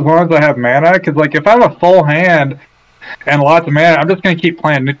wipes as long as I have mana, because like if I have a full hand and lots of mana, I'm just gonna keep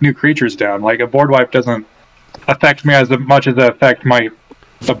playing new creatures down. Like a board wipe doesn't affect me as much as it affects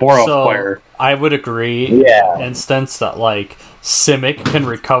the Boros player. I would agree instance that like Simic can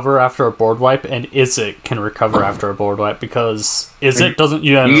recover after a board wipe and Izzet can recover after a board wipe, because Izzet doesn't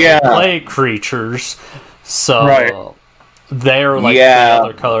play creatures, so they're like the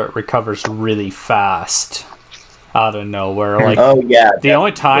other color, it recovers really fast out of nowhere. Like the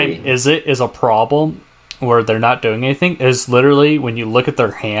only time Izzet is a problem where they're not doing anything is literally when you look at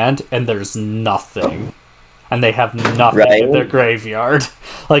their hand and there's nothing. And they have nothing in their graveyard.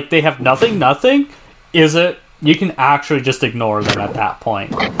 Like, they have nothing. You can actually just ignore them at that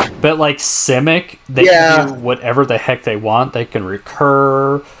point. But, like, Simic, they can do whatever the heck they want. They can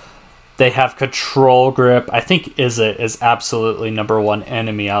recur. They have control grip. I think Izzet is absolutely number one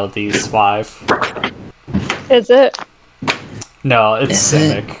enemy out of these 5. Is it? No, it's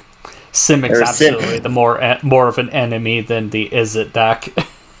Simic. Simic's absolutely the more of an enemy than the Izzet deck.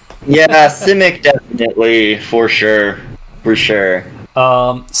 Yeah, Simic definitely, for sure.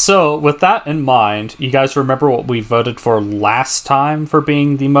 So with that in mind, you guys remember what we voted for last time for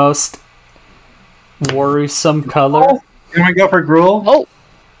being the most worrisome color? Can we go for Gruul? Oh.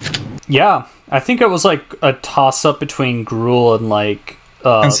 Yeah, I think it was like a toss-up between Gruul and like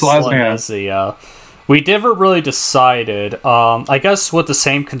Selesnya. We never really decided. I guess with the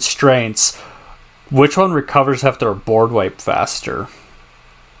same constraints, which one recovers after a board wipe faster?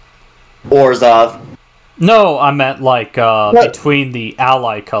 Orzhov. No, I meant like between the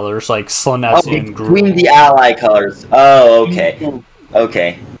ally colors, like Selesnya and Gruul. Between the ally colors. Oh, okay.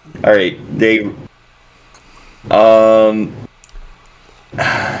 Okay. All right. They. Because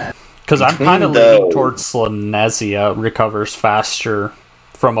I'm kind of Between leaning those- towards Slanesia recovers faster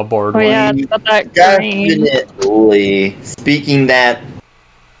from a board Oh wipe. yeah, it's got that green. Definitely. Speaking that,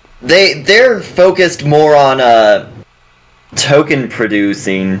 they're focused more on token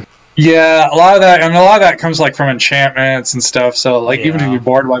producing. Yeah, a lot of that comes like from enchantments and stuff. So like even if Yeah. you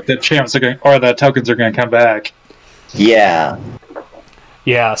board wipe, the enchantments are going, or the tokens are going to come back. Yeah.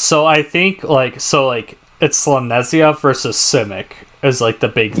 Yeah, so I think it's Slanesia versus Simic is like the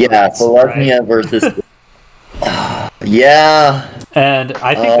big Yeah. threats, Selesnya right? versus. Yeah. And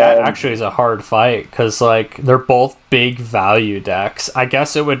I think that actually is a hard fight because like they're both big value decks. I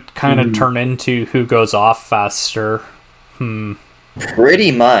guess it would kind of turn into who goes off faster.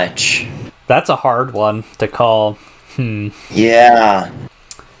 Pretty much. That's a hard one to call. Yeah.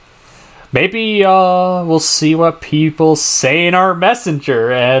 Maybe we'll see what people say in our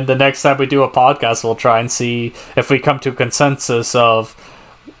messenger, and the next time we do a podcast, we'll try and see if we come to a consensus of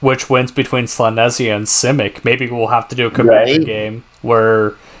which wins between Slanesia and Simic. Maybe we'll have to do a commander Right. game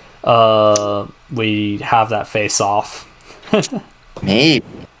where we have that face off. Maybe.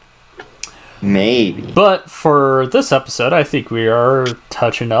 Maybe. But for this episode, I think we are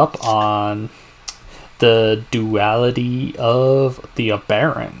touching up on the duality of the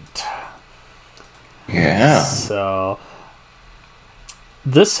Aberrant. Yeah. So,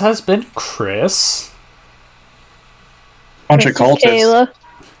 this has been Chris. Bunch of This is cultists.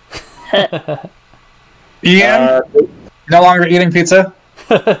 Kayla. Ian, no longer eating pizza.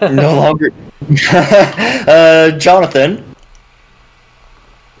 No longer. Jonathan.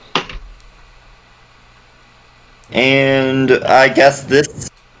 And I guess this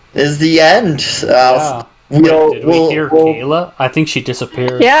is the end. Yeah. Did we hear we'll- Kayla? I think she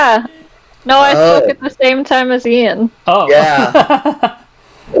disappeared. Yeah. No, I Oh. spoke at the same time as Ian. Oh. Yeah.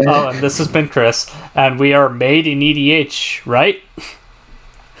 Oh, and this has been Chris, and we are made in EDH, right?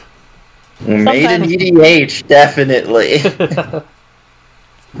 Made in Sometimes. EDH, definitely.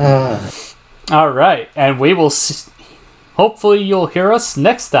 All right, and we will. Hopefully, you'll hear us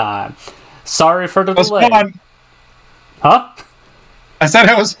next time. Sorry for the It was delay. fun. Huh? I said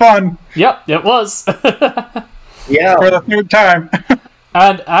it was fun Yep, it was. Yeah. for the third time.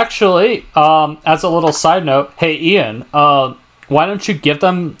 And actually, as a little side note, hey Ian, why don't you give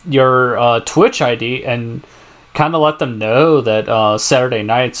them your Twitch ID and kind of let them know that Saturday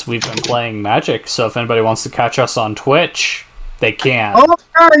nights we've been playing Magic. So if anybody wants to catch us on Twitch, they can. Oh,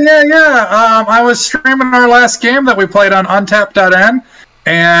 yeah. I was streaming our last game that we played on Untap.n,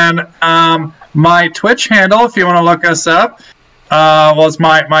 and my Twitch handle, if you want to look us up, was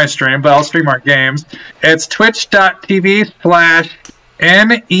my stream, but I'll stream our games. It's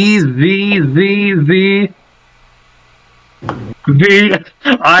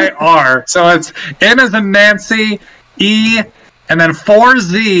twitch.tv/NEZZVIR. So it's N as in Nancy, E, and then 4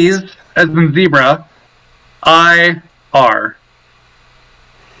 Z's as in zebra, IR.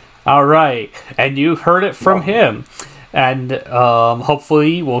 All right, and you heard it from him. And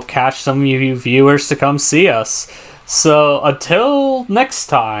hopefully we'll catch some of you viewers to come see us. So until next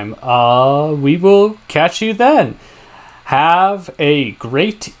time, we will catch you then. Have a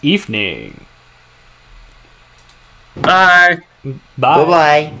great evening. Bye. Bye.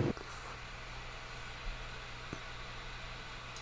 Bye-bye.